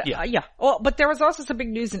 But there was also some big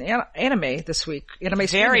news in anime this week. Anime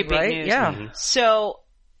very streaming, big right? news. Yeah. Mm-hmm. So,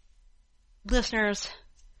 listeners,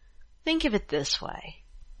 think of it this way.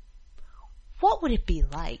 What would it be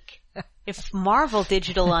like if Marvel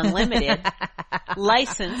Digital Unlimited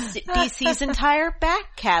licensed DC's entire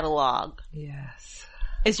back catalog? Yes.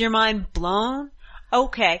 Is your mind blown?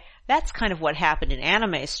 Okay, that's kind of what happened in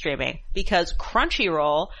anime streaming, because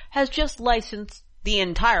Crunchyroll has just licensed the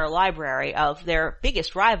entire library of their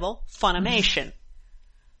biggest rival, Funimation.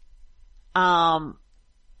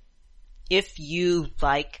 if you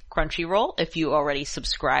like Crunchyroll, if you already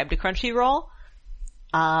subscribe to Crunchyroll,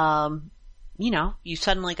 you know, you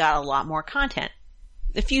suddenly got a lot more content.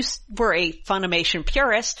 If you were a Funimation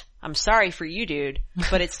purist, I'm sorry for you, dude,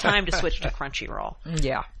 but it's time to switch to Crunchyroll.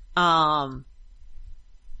 Yeah.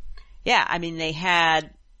 Yeah, I mean, they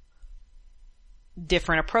had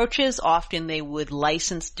different approaches. Often they would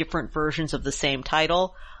license different versions of the same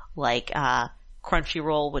title. Like,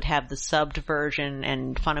 Crunchyroll would have the subbed version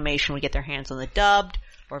and Funimation would get their hands on the dubbed,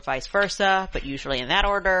 or vice versa, but usually in that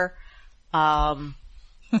order.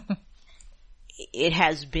 It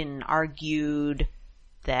has been argued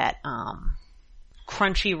that,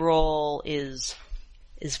 Crunchyroll is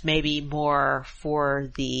maybe more for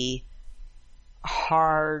the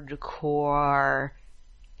hardcore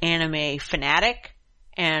anime fanatic,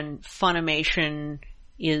 and Funimation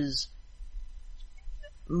is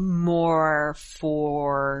more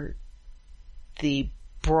for the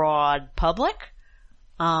broad public.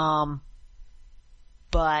 But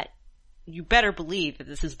you better believe that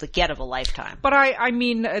this is the get of a lifetime. But I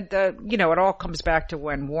mean, you know, it all comes back to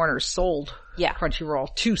when Warner sold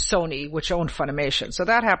Crunchyroll to Sony, which owned Funimation. So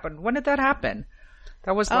that happened. When did that happen?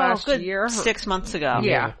 That was last year? 6 months ago.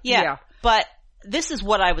 Yeah. But this is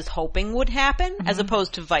what I was hoping would happen, as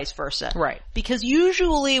opposed to vice versa. Right. Because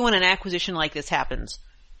usually when an acquisition like this happens,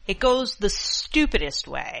 it goes the stupidest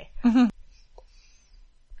way. Mm-hmm.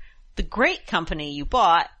 The great company you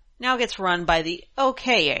bought now gets run by the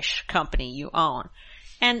okay-ish company you own.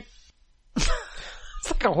 And it's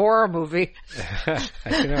like a horror movie. I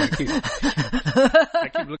keep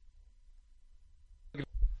looking.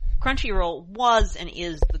 Crunchyroll was and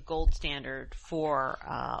is the gold standard for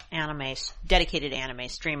dedicated anime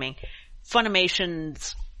streaming.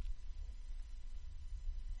 Funimation's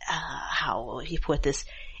how will he put this,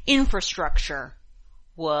 infrastructure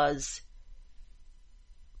was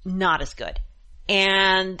not as good.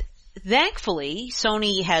 And thankfully,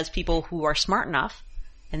 Sony has people who are smart enough,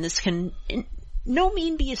 and this can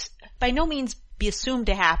by no means be assumed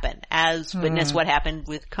to happen, as witness what happened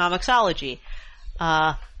with Comixology.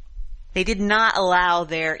 They did not allow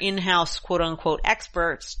their in-house quote-unquote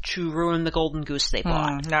experts to ruin the golden goose they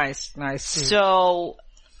bought. Nice. So,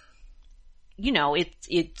 you know,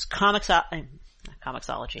 it's Comixology.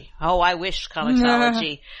 Oh, I wish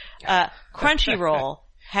Comixology. Crunchyroll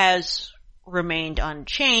has remained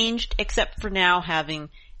unchanged, except for now having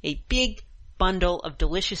a big bundle of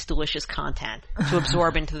delicious content to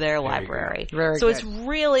absorb into their library. Very so good. It's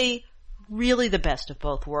really, really the best of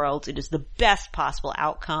both worlds. It is the best possible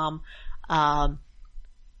outcome.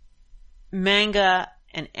 Manga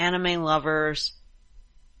and anime lovers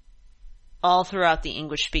all throughout the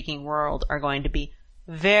English-speaking world are going to be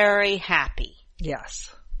very happy.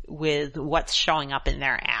 Yes. With what's showing up in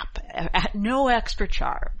their app at no extra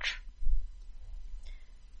charge.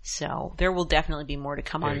 So there will definitely be more to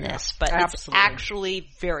come on this, but it's actually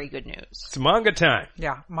very good news. It's manga time.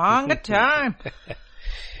 Yeah, manga time.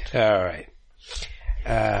 All right.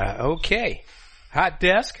 Okay. Hot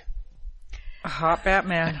desk. Hot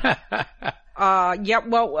Batman. Yeah,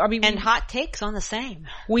 well, I mean, and hot takes on the same.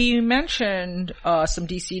 We mentioned some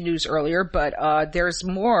DC news earlier, but there's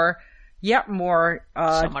more. Yet more,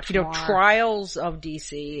 so much more. Trials of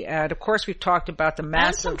DC. And of course we've talked about the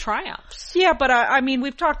massive... And some triumphs. Yeah, but I mean,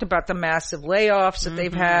 we've talked about the massive layoffs that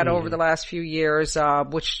they've had over the last few years,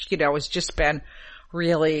 which, you know, has just been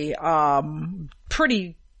really,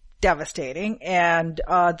 pretty devastating. And,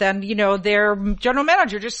 then, you know, their general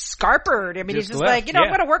manager just scarpered. I mean, he's just like, you know,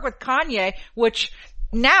 I'm gonna work with Kanye, which...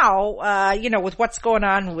 Now, you know, with what's going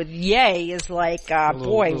on with Ye is like,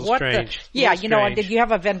 boy, what strange. Yeah, you know, did you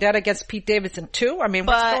have a vendetta against Pete Davidson too? I mean,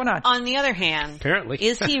 what's going on? On the other hand, apparently,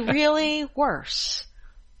 is he really worse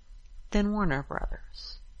than Warner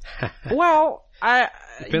Brothers? Well,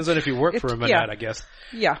 depends on if you work for him or not, I guess.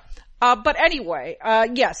 Yeah. But anyway,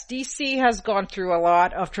 yes, DC has gone through a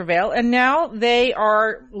lot of travail, and now they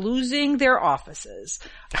are losing their offices.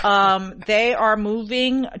 They are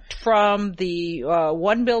moving from the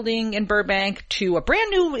one building in Burbank to a brand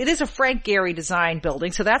new, it is a Frank Gehry design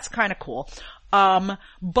building, so that's kind of cool.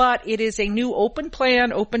 But it is a new open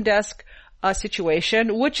plan, open desk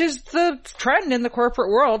situation, which is the trend in the corporate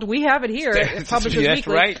world. We have it here at Publishers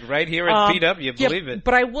Weekly. Right here at PW, believe it.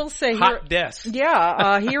 But I will say hot desk.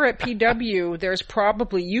 Yeah, here at PW, there's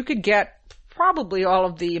you could get probably all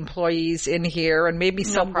of the employees in here, and maybe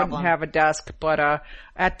some wouldn't have a desk, but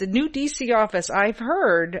at the new DC office, I've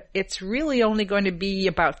heard it's really only going to be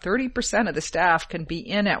about 30% of the staff can be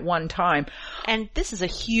in at one time. And this is a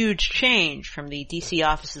huge change from the DC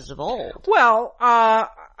offices of old. Well,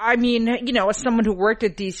 I mean, you know, as someone who worked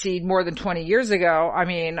at DC more than 20 years ago, I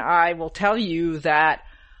mean, I will tell you that,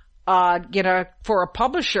 you know, for a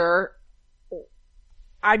publisher,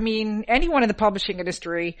 I mean, anyone in the publishing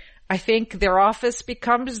industry, I think their office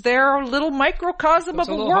becomes their little microcosm of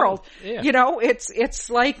a world. Yeah. You know, it's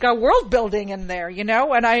like a world building in there, you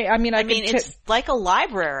know, and I mean, it's like a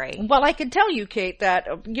library. Well, I can tell you, Kate, that,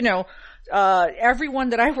 you know,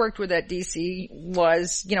 everyone that I worked with at DC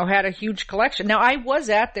was, you know, had a huge collection. Now, I was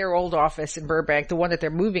at their old office in Burbank, the one that they're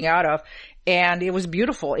moving out of, and it was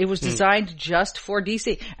beautiful. It was designed just for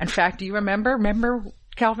DC. In fact, do you remember,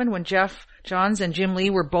 Calvin, when Jeff Johns and Jim Lee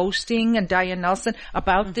were boasting and Diane Nelson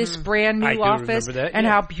about this brand new office and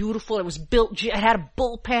how beautiful it was built. It had a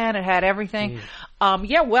bullpen. It had everything.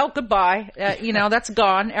 Yeah, well, goodbye. You know, that's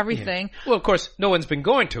gone. Everything. Yeah. Well, of course, no one's been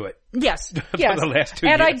going to it. Yes. For the last 2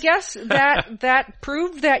 years. And I guess that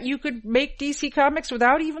proved that you could make DC Comics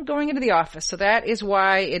without even going into the office. So that is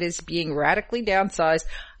why it is being radically downsized.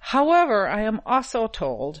 However, I am also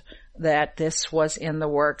told that this was in the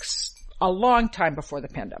works a long time before the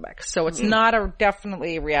pandemic. So it's not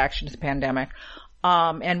definitely a reaction to the pandemic.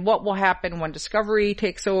 And what will happen when Discovery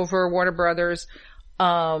takes over Warner Brothers,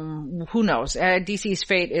 who knows? DC's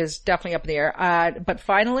fate is definitely up in the air. But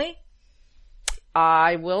finally,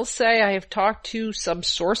 I will say I have talked to some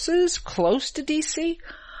sources close to DC.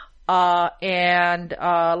 And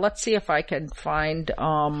let's see if I can find,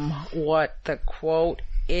 what the quote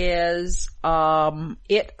is,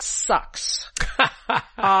 it sucks.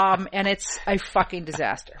 And it's a fucking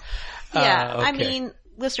disaster. Yeah. Okay. I mean,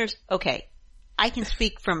 listeners, okay. I can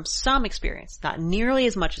speak from some experience, not nearly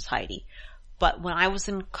as much as Heidi, but when I was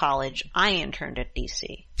in college, I interned at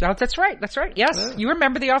DC. Oh, that's right. That's right. Yes. You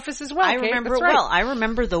remember the office as well. I Kate. remember That's it right. well. I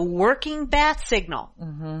remember the working bat signal,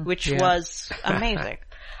 which was amazing.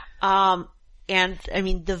 And I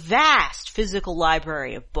mean, the vast physical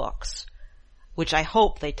library of books, which I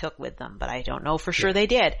hope they took with them, but I don't know for sure they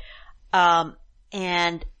did.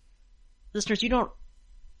 And listeners, you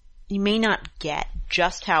may not get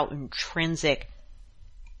just how intrinsic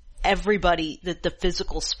that the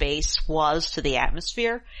physical space was to the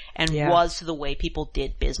atmosphere and was to the way people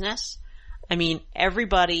did business. I mean,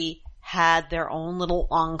 everybody had their own little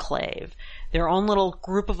enclave, their own little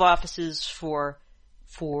group of offices for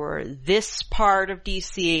this part of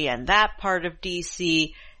DC and that part of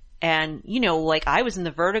DC. And, you know, like I was in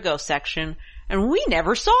the Vertigo section and we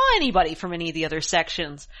never saw anybody from any of the other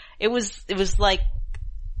sections. It was like,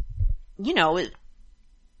 you know,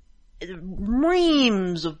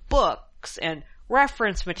 reams of books and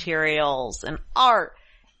reference materials and art.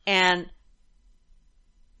 And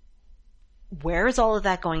where is all of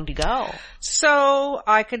that going to go? So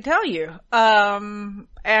I can tell you.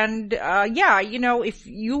 Yeah, you know, if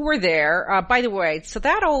you were there, by the way, so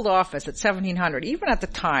that old office at 1700, even at the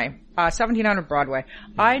time, 1700 Broadway,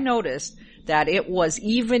 I noticed that it was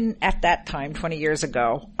even at that time, 20 years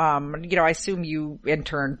ago, you know, I assume you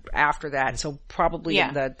interned after that, so probably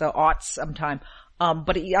in the aughts sometime.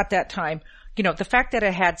 But at that time, you know, the fact that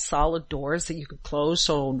it had solid doors that you could close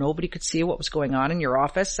so nobody could see what was going on in your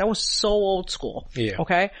office, that was so old school. Yeah.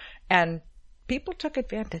 Okay? And people took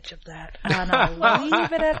advantage of that. And I'll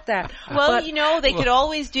leave it at that. Well, but, you know, they could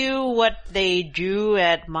always do what they do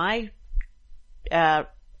at my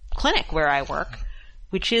clinic where I work,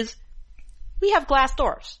 which is we have glass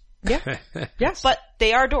doors. Yeah. Yes. But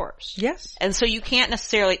they are doors. Yes. And so you can't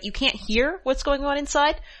hear what's going on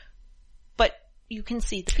inside, but you can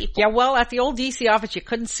see the people. Yeah, well, at the old DC office, you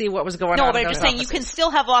couldn't see what was going on. No, but I'm just saying you can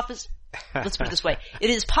still have office. Let's put it this way. It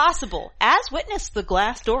is possible, as witnessed the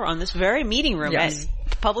glass door on this very meeting room at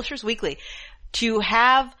Publishers Weekly, to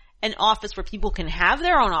have an office where people can have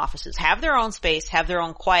their own offices, have their own space, have their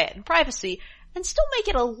own quiet and privacy, and still make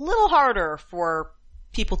it a little harder for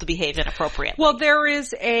people to behave inappropriately. Well, there is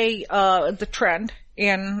the trend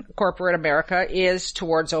in corporate America is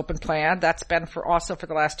towards open plan. That's been also for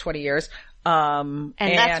the last 20 years. And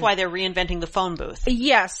that's why they're reinventing the phone booth.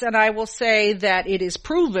 Yes, and I will say that it is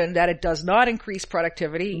proven that it does not increase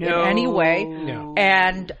productivity in any way,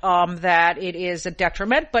 and that it is a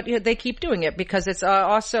detriment. But they keep doing it because it's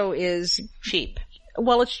also is cheap.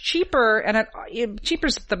 Well, it's cheaper, and cheaper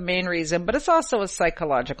is the main reason, but it's also a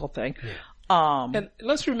psychological thing. Yeah. And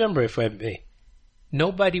let's remember, if I may,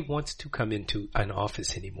 nobody wants to come into an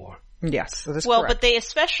office anymore. Yes, that is correct. But they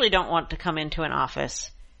especially don't want to come into an office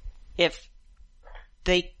if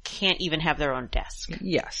they can't even have their own desk.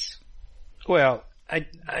 Yes. Well,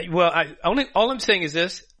 all I'm saying is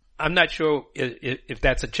this: I'm not sure if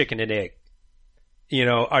that's a chicken and egg. You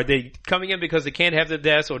know, are they coming in because they can't have the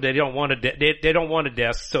desk, or they don't want they don't want a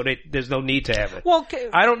desk, so there's no need to have it? Well,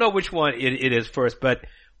 I don't know which one it is first, but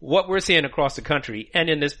what we're seeing across the country and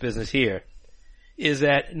in this business here is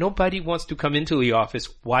that nobody wants to come into the office.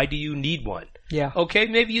 Why do you need one? Yeah. Okay,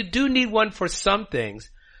 maybe you do need one for some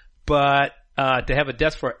things, but to have a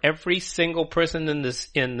desk for every single person in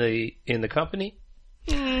the company?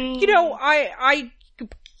 You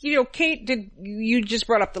know, Kate, you just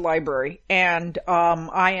brought up the library, and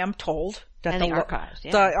I am told that And the archives,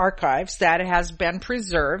 yeah. the archives, that it has been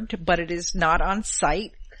preserved, but it is not on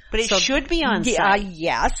site. But it should be on site.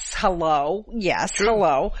 Yes. Hello. Yes. True.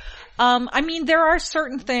 Hello. I mean, there are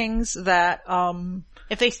certain things that,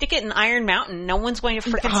 if they stick it in Iron Mountain, no one's going to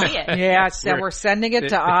freaking see it. Yes, and we're sending it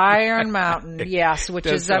to Iron Mountain. Yes, which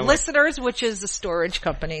is listeners, which is the storage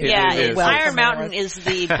company. Yeah, well, Iron Mountain is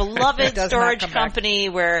the beloved storage company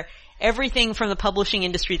where everything from the publishing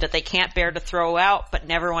industry that they can't bear to throw out but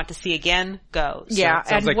never want to see again goes. Yeah,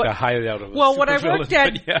 sounds like the hideout of a when I worked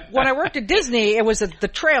supervillain, when I worked at Disney, it was the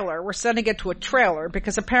trailer. We're sending it to a trailer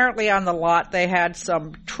because apparently on the lot they had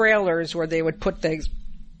some trailers where they would put things.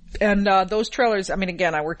 And those trailers, I mean,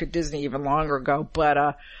 again, I worked at Disney even longer ago,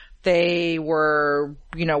 but they were,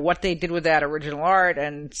 what they did with that original art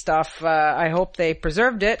and stuff. I hope they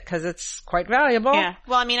preserved it because it's quite valuable. Yeah.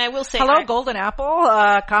 Well, I mean, I will say, hello, Golden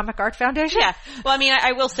Apple, Comic Art Foundation. Yeah. Well, I mean,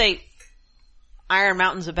 I will say, Iron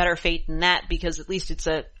Mountain's a better fate than that because at least it's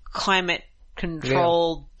a climate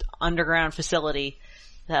controlled underground facility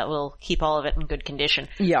that will keep all of it in good condition.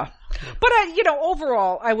 Yeah. But,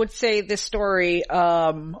 overall, I would say this story,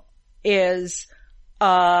 is,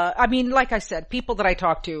 I mean, like I said, people that I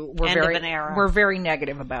talked to were very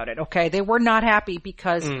negative about it. Okay. They were not happy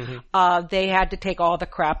because, they had to take all the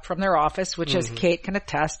crap from their office, which as Kate can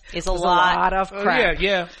attest, is a lot of crap.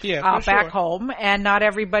 Back home. And not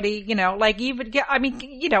everybody, even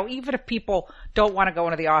if people don't want to go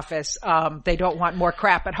into the office, they don't want more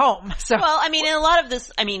crap at home. So. Well, I mean, in a lot of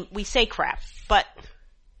this, we say crap, but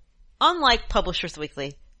unlike Publishers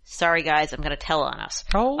Weekly, sorry guys, I'm going to tell on us.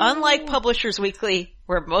 Oh. Unlike Publishers Weekly,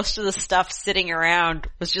 where most of the stuff sitting around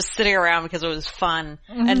was just sitting around because it was fun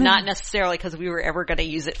and not necessarily because we were ever going to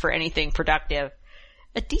use it for anything productive.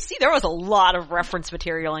 At DC, there was a lot of reference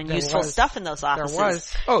material and useful stuff in those offices. There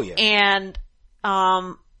was. Oh yeah. And,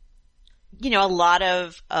 a lot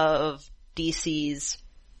of DC's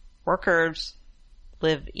workers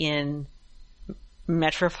live in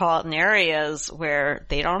metropolitan areas where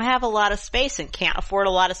they don't have a lot of space and can't afford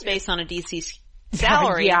a lot of space on a DC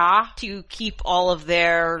salary to keep all of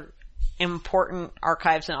their important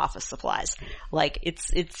archives and office supplies. Like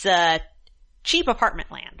it's cheap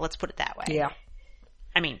apartment land, let's put it that way. Yeah.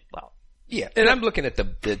 Yeah, and I'm looking at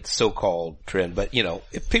the so-called trend, but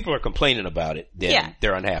if people are complaining about it, then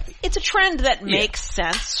they're unhappy. It's a trend that makes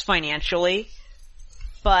sense financially,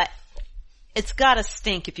 but it's gotta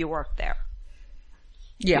stink if you work there.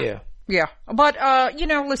 Yeah. But,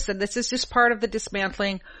 listen, this is just part of the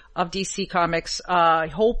dismantling of DC Comics.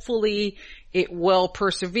 Hopefully it will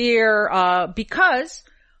persevere, because,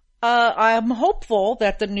 I'm hopeful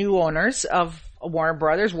that the new owners of Warner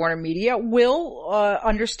Brothers, Warner Media will,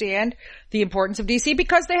 understand the importance of DC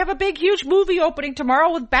because they have a big, huge movie opening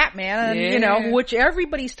tomorrow with Batman and, which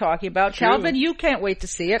everybody's talking about. True. Calvin, you can't wait to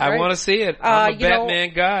see it, right? I want to see it. I'm a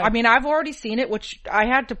Batman guy. I mean, I've already seen it, which I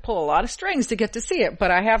had to pull a lot of strings to get to see it, but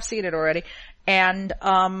I have seen it already. And,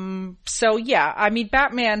 Batman,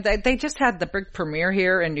 they just had the big premiere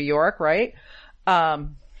here in New York, right?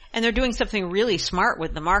 And they're doing something really smart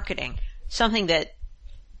with the marketing. Something that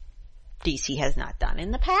DC has not done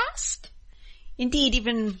in the past. Indeed,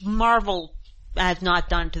 even Marvel has not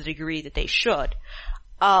done to the degree that they should,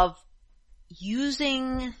 of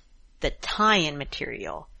using the tie-in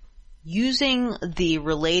material, using the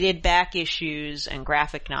related back issues and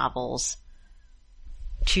graphic novels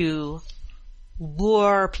to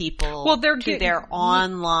lure people to their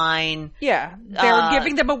online. Yeah, they're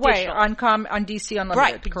giving them away on DC Unlimited,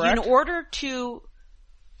 right? Correct? In order to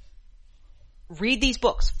read these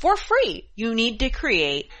books for free, you need to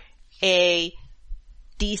create a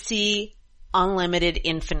DC Unlimited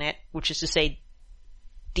Infinite, which is to say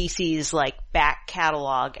DC's back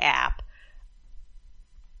catalog app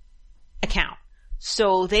account.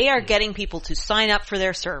 So they are getting people to sign up for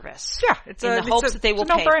their service. Yeah, in the hopes that they will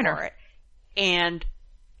pay for it. And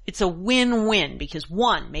it's a win-win because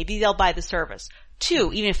 1, maybe they'll buy the service.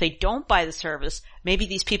 2, even if they don't buy the service, maybe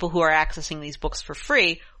these people who are accessing these books for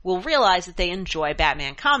free will realize that they enjoy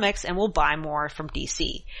Batman comics and will buy more from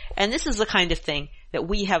DC. And this is the kind of thing that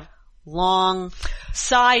we have long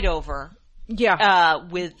sighed over.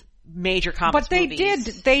 With major comics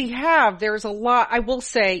movies. There's a lot, I will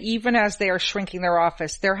say, even as they are shrinking their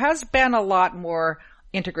office, there has been a lot more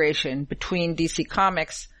integration between DC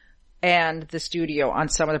Comics and the studio on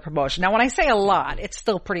some of the promotion. Now when I say a lot, it's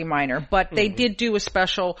still pretty minor, but they did do a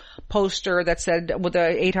special poster that said with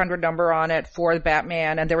the 800 number on it for the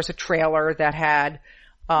Batman, and there was a trailer that had,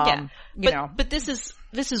 But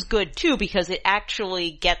this is good too, because it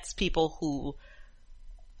actually gets people who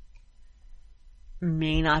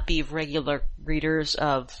may not be regular readers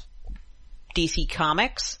of DC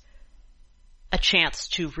Comics a chance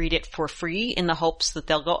to read it for free in the hopes that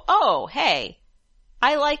they'll go, oh, hey,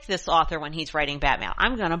 I like this author when he's writing Batman.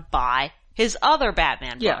 I'm gonna buy his other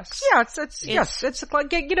Batman books. Yeah, it's like,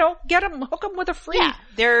 get them, hook them with a free.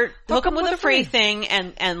 Yeah, hook them with a free thing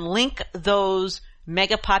and link those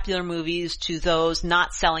mega popular movies to those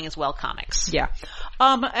not selling as well comics. Yeah.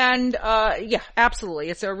 Absolutely.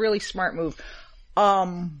 It's a really smart move.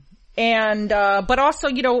 But also,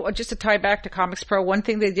 just to tie back to Comics Pro, one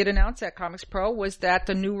thing they did announce at Comics Pro was that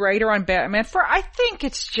the new writer on Batman, I think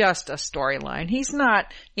it's just a storyline. He's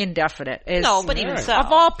not indefinite. No, but even so.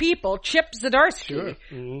 Of all people, Chip Zdarsky,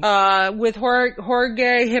 with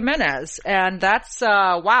Jorge Jimenez. And that's,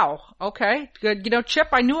 wow. Okay. Good. Chip,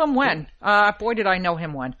 I knew him when. Boy, did I know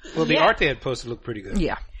him when. Well, the art they had posted looked pretty good.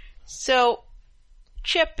 Yeah. So,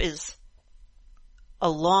 Chip is a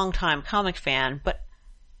longtime comic fan, but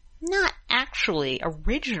not actually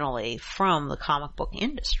originally from the comic book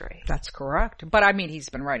industry. That's correct. But I mean, he's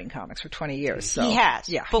been writing comics for 20 years, so. He has.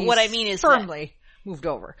 Yeah. But what I mean is firmly moved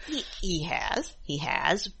over. He has,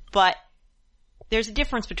 but there's a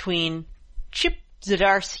difference between Chip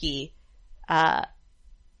Zdarsky,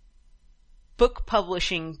 book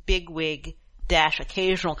publishing bigwig --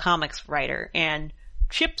 occasional comics writer, and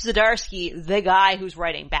Chip Zdarsky, the guy who's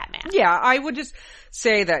writing Batman. Yeah, I would just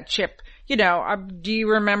say that Chip, do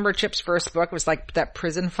you remember Chip's first book? It was like that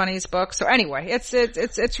Prison Funnies book. So anyway,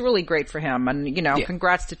 it's really great for him. And,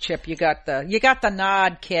 congrats to Chip. You got the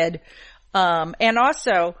nod, kid. And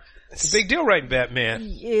also, it's a big deal writing Batman.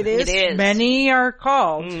 It is. Many are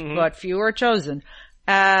called, but few are chosen.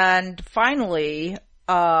 And finally,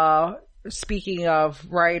 speaking of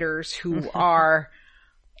writers who are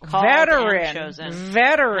veteran,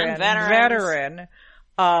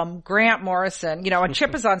 Grant Morrison, and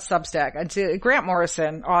Chip is on Substack. And Grant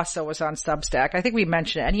Morrison also was on Substack. I think we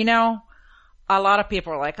mentioned it. And a lot of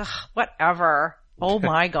people are like, whatever. Oh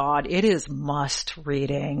my God, it is must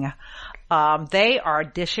reading. They are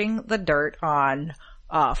dishing the dirt on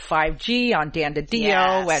 5G, on Dan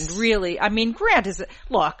DiDio, and really, Grant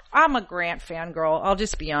look, I'm a Grant fangirl. I'll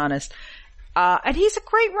just be honest. And he's a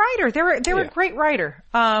great writer. They're a great writer.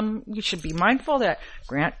 You should be mindful that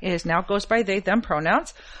Grant now goes by they, them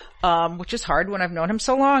pronouns, which is hard when I've known him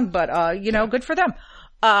so long, but, good for them.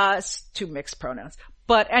 Two mixed pronouns.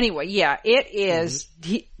 But anyway, it is,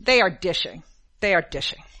 they are dishing.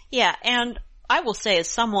 Yeah, and I will say as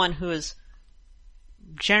someone who is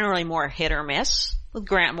generally more hit or miss with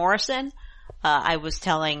Grant Morrison, I was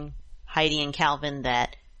telling Heidi and Calvin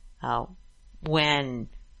that, when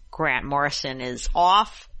Grant Morrison is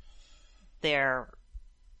off, they're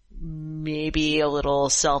maybe a little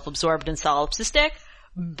self-absorbed and solipsistic,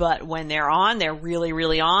 but when they're on, they're really,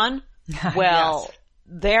 really on. Well, yes.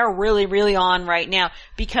 They're really, really on right now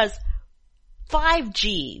because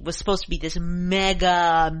 5G was supposed to be this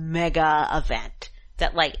mega event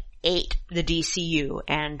that ate the DCU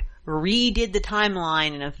and redid the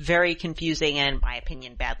timeline in a very confusing and, in my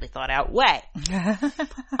opinion, badly thought out way.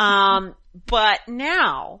 But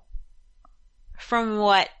now, from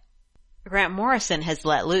what Grant Morrison has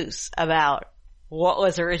let loose about what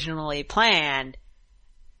was originally planned,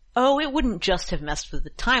 it wouldn't just have messed with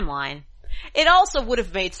the timeline. It also would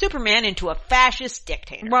have made Superman into a fascist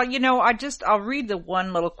dictator. Well, I'll read the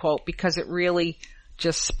one little quote because it really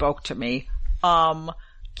just spoke to me.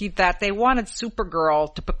 That they wanted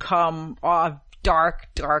Supergirl to become a dark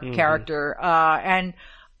character. And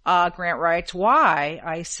Grant writes, why?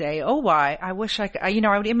 I say, why? I wish I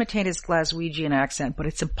would imitate his Glaswegian accent, but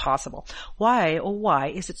it's impossible. Why, why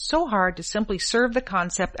is it so hard to simply serve the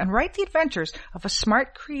concept and write the adventures of a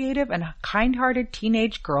smart, creative, and kind-hearted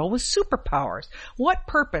teenage girl with superpowers? What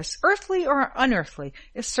purpose, earthly or unearthly,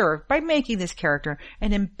 is served by making this character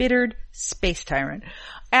an embittered space tyrant?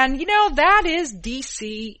 And that is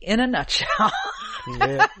DC in a nutshell.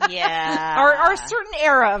 Yeah. Or a certain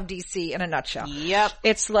era of DC in a nutshell. Yep.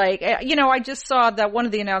 It's like, I just saw that one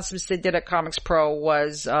of the announcements they did at Comics Pro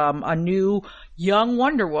was, a new Young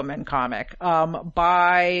Wonder Woman comic,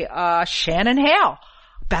 by, Shannon Hale.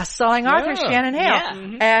 Best-selling author Shannon Hale. Yeah.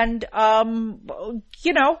 And,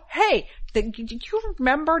 hey, do you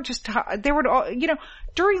remember just how, they were,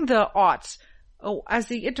 during the aughts, as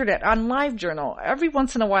the internet, on LiveJournal, every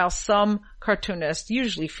once in a while some cartoonist,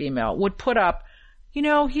 usually female, would put up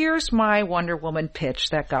here's my Wonder Woman pitch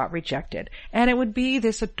that got rejected. And it would be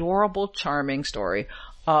this adorable, charming story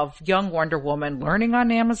of young Wonder Woman learning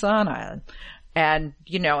on Amazon Island. And,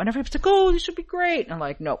 and everybody's like, oh, this would be great. And I'm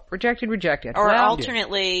like, nope, rejected. Or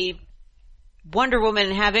alternately, Wonder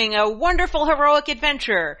Woman having a wonderful heroic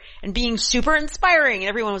adventure and being super inspiring. And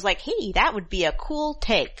everyone was like, hey, that would be a cool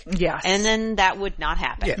take. Yes. And then that would not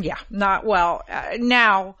happen. Yeah. Not well.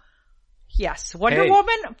 Now, yes, Wonder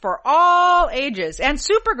Woman for all ages and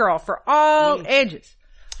Supergirl for all ages.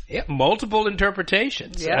 Yeah, multiple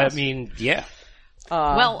interpretations. Yes. I mean, yeah.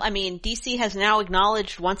 DC has now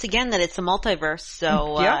acknowledged once again that it's a multiverse,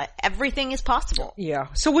 so everything is possible. Yeah.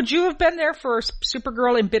 So would you have been there for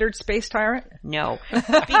Supergirl Embittered Space Tyrant? No.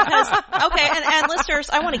 Because, and listeners,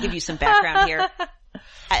 I want to give you some background here.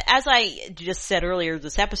 As I just said earlier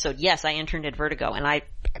this episode, yes, I interned at Vertigo, and I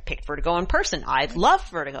picked Vertigo in person. I love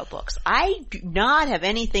Vertigo books. I do not have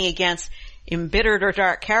anything against embittered or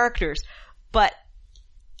dark characters, but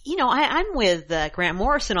I'm with Grant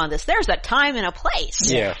Morrison on this. There's a time and a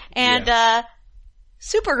place. Yeah. And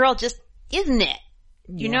Supergirl just isn't it.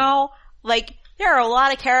 There are a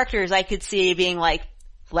lot of characters I could see being like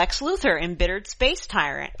Lex Luthor, Embittered Space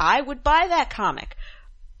Tyrant. I would buy that comic.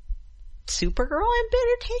 Supergirl,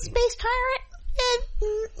 Embittered Space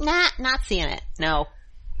Tyrant? Not seeing it. No.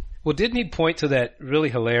 Well, didn't he point to that really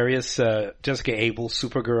hilarious Jessica Abel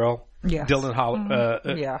Supergirl? Yes. Dylan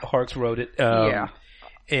Harks wrote it.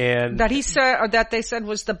 And that he said, or that they said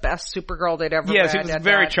was the best Supergirl they'd ever read. Yes, it was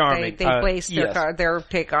very charming. They based their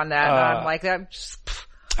take on that. And I'm like, that.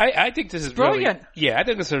 I think this is brilliant. Really, I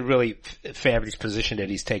think this is a really fabulous position that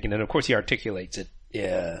he's taken, and of course he articulates it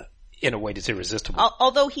in a way that's irresistible.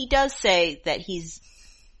 Although he does say that he is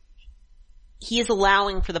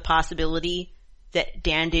allowing for the possibility that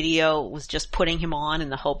Dan Didio was just putting him on in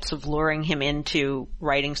the hopes of luring him into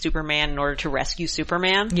writing Superman in order to rescue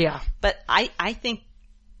Superman. Yeah. But I think,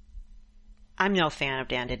 I'm no fan of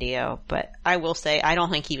Dan Didio, but I will say I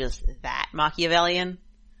don't think he was that Machiavellian.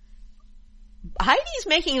 Heidi's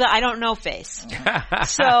making the I don't know face.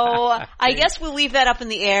 So I guess we'll leave that up in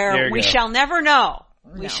the air. We shall never know.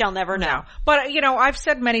 We shall never know. No. But, I've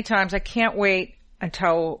said many times, I can't wait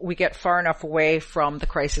until we get far enough away from the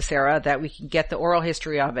Crisis era that we can get the oral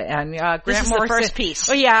history of it. And Grant this is Morrison, the first piece.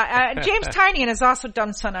 Oh yeah, James Tynion has also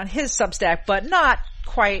done some on his Substack, but not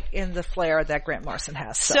quite in the flair that Grant Morrison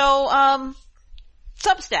has. So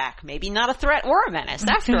Substack, maybe not a threat or a menace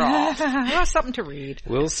after all. Well, something to read.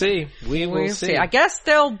 We'll see. We'll see. I guess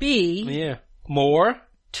there'll be more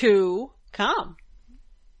to come.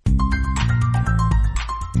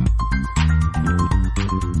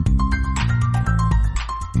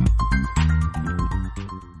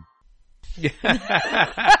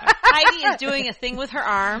 Heidi is doing a thing with her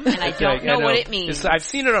arm, and I don't know what it means. I've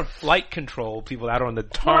seen it on flight control, people out on the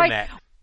tarmac.